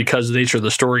think just because of the nature of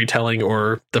the storytelling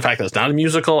or the fact that it's not a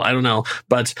musical, I don't know.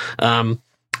 But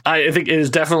I think it is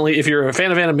definitely, if you're a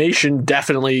fan of animation,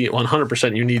 definitely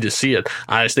 100% you need to see it.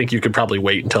 I just think you could probably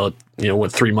wait until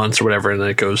it, 3 months or whatever, and then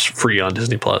it goes free on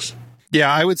Disney Plus. Yeah,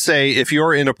 I would say if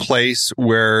you're in a place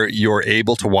where you're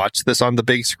able to watch this on the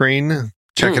big screen,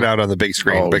 check it out on the big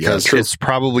screen, because it's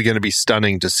probably going to be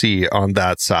stunning to see on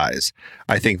that size.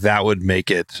 I think that would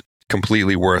make it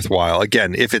completely worthwhile.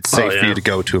 Again, if it's safe for you to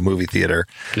go to a movie theater.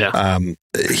 Yeah.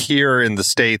 Here in the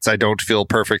States, I don't feel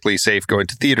perfectly safe going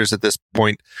to theaters at this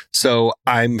point, so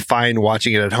I'm fine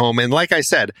watching it at home. And like I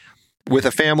said, with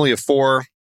a family of 4,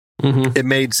 it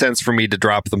made sense for me to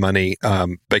drop the money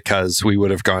because we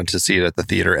would have gone to see it at the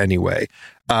theater anyway.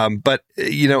 But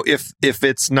if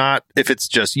it's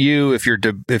just you, if you're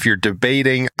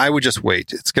debating, I would just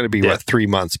wait. It's going to be 3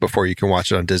 months before you can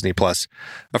watch it on Disney Plus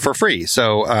for free.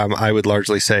 So I would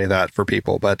largely say that for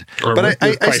people, but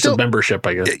I still membership,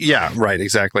 I guess. Yeah, right,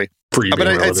 exactly. But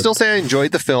I'd still say I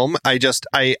enjoyed the film. I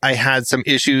had some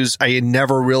issues. I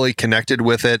never really connected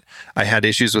with it. I had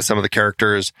issues with some of the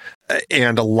characters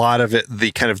and a lot of it,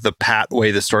 the kind of the pat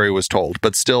way the story was told.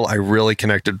 But still, I really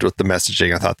connected with the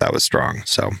messaging. I thought that was strong.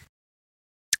 So,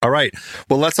 all right.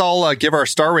 Well, let's all give our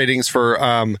star ratings for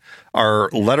our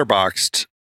Letterboxd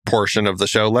portion of the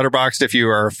show. Letterboxd, if you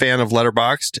are a fan of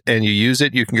Letterboxd and you use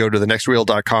it, you can go to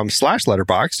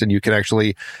thenextreel.com/Letterboxd and you can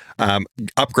actually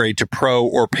upgrade to pro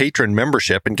or patron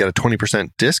membership and get a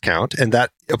 20% discount. And that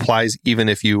applies even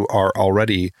if you are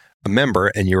already a member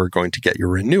and you're going to get your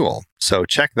renewal. So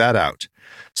check that out.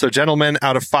 So gentlemen,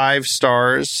 out of 5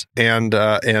 stars and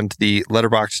the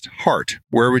Letterboxd heart,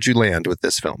 where would you land with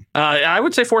this film? I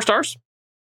would say 4 stars.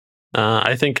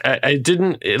 I think I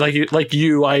didn't like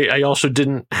you. I also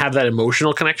didn't have that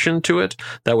emotional connection to it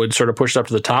that would sort of push it up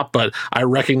to the top. But I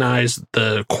recognize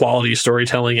the quality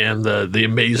storytelling and the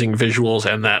amazing visuals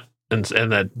and that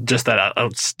just that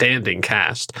outstanding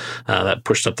cast that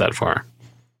pushed up that far.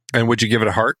 And would you give it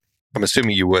a heart? I'm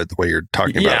assuming you would, the way you're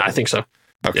talking about it. Yeah, I think so.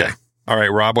 Okay. Yeah. All right,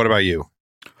 Rob, what about you?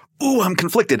 Ooh, I'm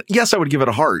conflicted. Yes, I would give it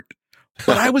a heart.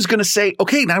 But I was going to say,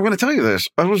 okay, now I'm going to tell you this.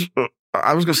 I was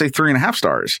going to say 3.5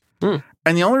 stars. And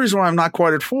the only reason why I'm not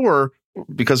quite at 4,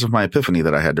 because of my epiphany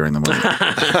that I had during the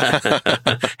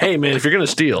movie. Hey, man, if you're going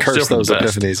to steal those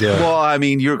epiphanies, yeah. Well, I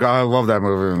mean, I love that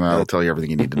movie, and I'll tell you everything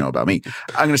you need to know about me.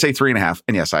 I'm going to say 3.5.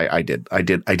 And yes, I did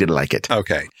like it.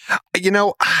 Okay.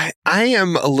 I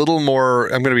am a little more,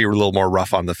 I'm going to be a little more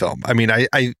rough on the film. I mean,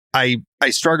 I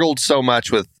struggled so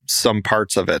much with some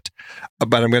parts of it,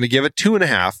 but I'm going to give it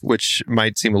 2.5, which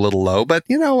might seem a little low, but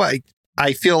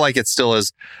I feel like it still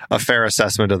is a fair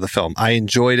assessment of the film. I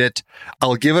enjoyed it.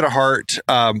 I'll give it a heart,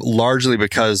 largely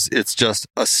because it's just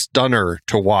a stunner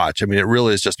to watch. I mean, it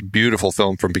really is just a beautiful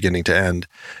film from beginning to end.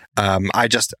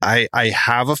 I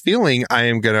have a feeling I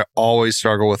am going to always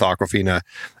struggle with Awkwafina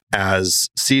as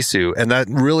Sisu, and that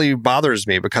really bothers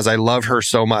me because I love her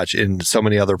so much in so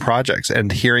many other projects.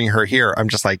 And hearing her here, I'm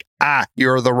just like,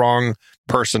 you're the wrong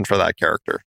person for that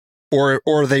character.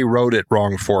 Or they wrote it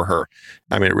wrong for her.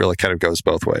 I mean, it really kind of goes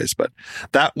both ways. But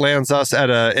that lands us at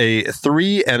a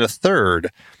 3 1/3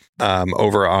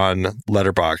 over on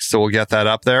Letterboxd. So we'll get that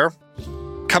up there.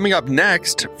 Coming up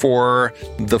next for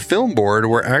the film board,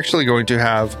 we're actually going to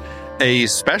have a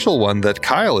special one that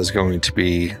Kyle is going to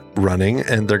be running,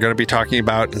 and they're going to be talking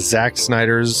about Zack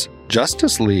Snyder's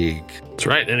Justice League. That's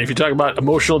right. And if you talk about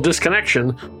emotional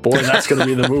disconnection, boy, that's going to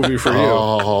be the movie for you.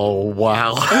 Oh,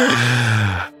 wow.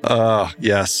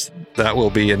 Yes, that will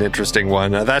be an interesting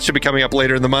one. That should be coming up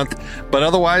later in the month. But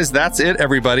otherwise, that's it,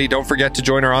 everybody. Don't forget to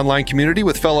join our online community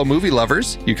with fellow movie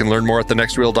lovers. You can learn more at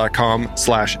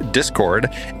thenextreel.com/Discord.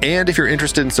 And if you're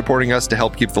interested in supporting us to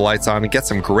help keep the lights on and get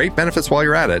some great benefits while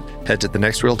you're at it, head to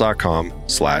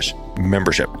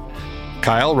thenextreel.com/membership.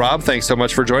 Kyle, Rob, thanks so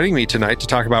much for joining me tonight to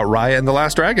talk about Raya and the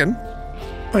Last Dragon.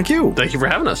 Thank you. Thank you for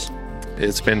having us.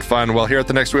 It's been fun. Well, here at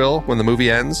The Next Reel, when the movie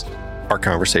ends, our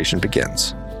conversation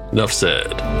begins. Enough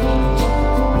said.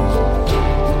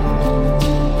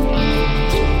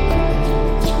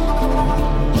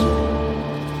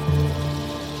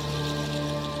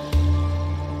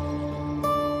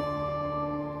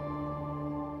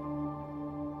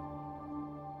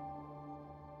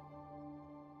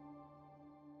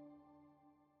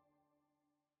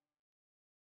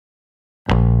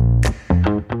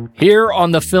 Here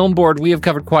on the Film Board, we have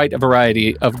covered quite a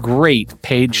variety of great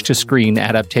page-to-screen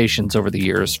adaptations over the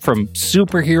years, from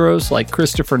superheroes like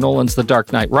Christopher Nolan's The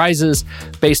Dark Knight Rises,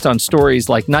 based on stories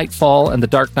like Nightfall and The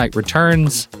Dark Knight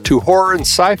Returns, to horror and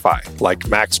sci-fi, like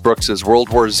Max Brooks' World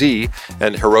War Z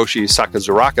and Hiroshi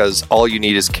Sakazuraka's All You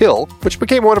Need Is Kill, which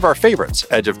became one of our favorites,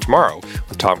 Edge of Tomorrow,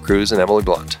 with Tom Cruise and Emily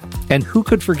Blunt. And who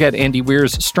could forget Andy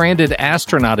Weir's stranded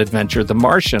astronaut adventure, The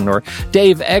Martian, or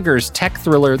Dave Eggers' tech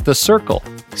thriller, The Circle.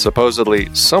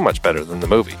 Supposedly so much better than the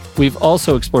movie. We've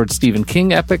also explored Stephen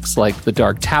King epics like The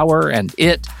Dark Tower and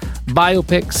It,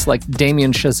 biopics like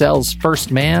Damien Chazelle's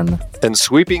First Man, and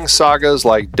sweeping sagas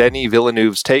like Denis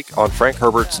Villeneuve's take on Frank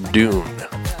Herbert's Dune.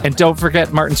 And don't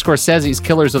forget Martin Scorsese's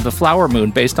Killers of the Flower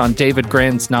Moon, based on David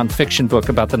Grann's nonfiction book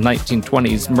about the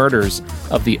 1920s murders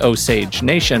of the Osage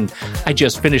Nation. I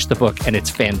just finished the book, and it's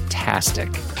fantastic.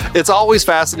 It's always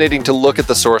fascinating to look at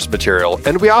the source material,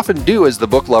 and we often do as the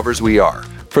book lovers we are.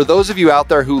 For those of you out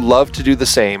there who love to do the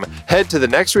same, head to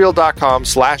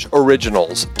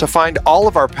thenextreel.com/originals to find all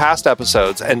of our past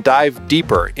episodes and dive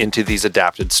deeper into these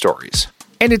adapted stories.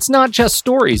 And it's not just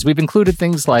stories. We've included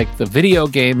things like the video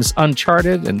games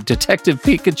Uncharted and Detective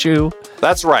Pikachu.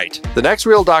 That's right.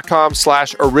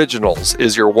 thenextreel.com/originals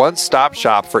is your one-stop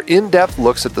shop for in-depth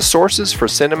looks at the sources for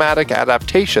cinematic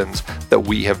adaptations that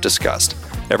we have discussed.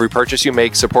 Every purchase you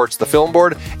make supports the Film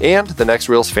Board and the Next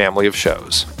Reel's family of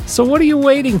shows. So what are you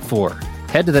waiting for?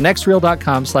 Head to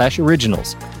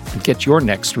thenextreel.com/originals and get your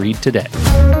next read today.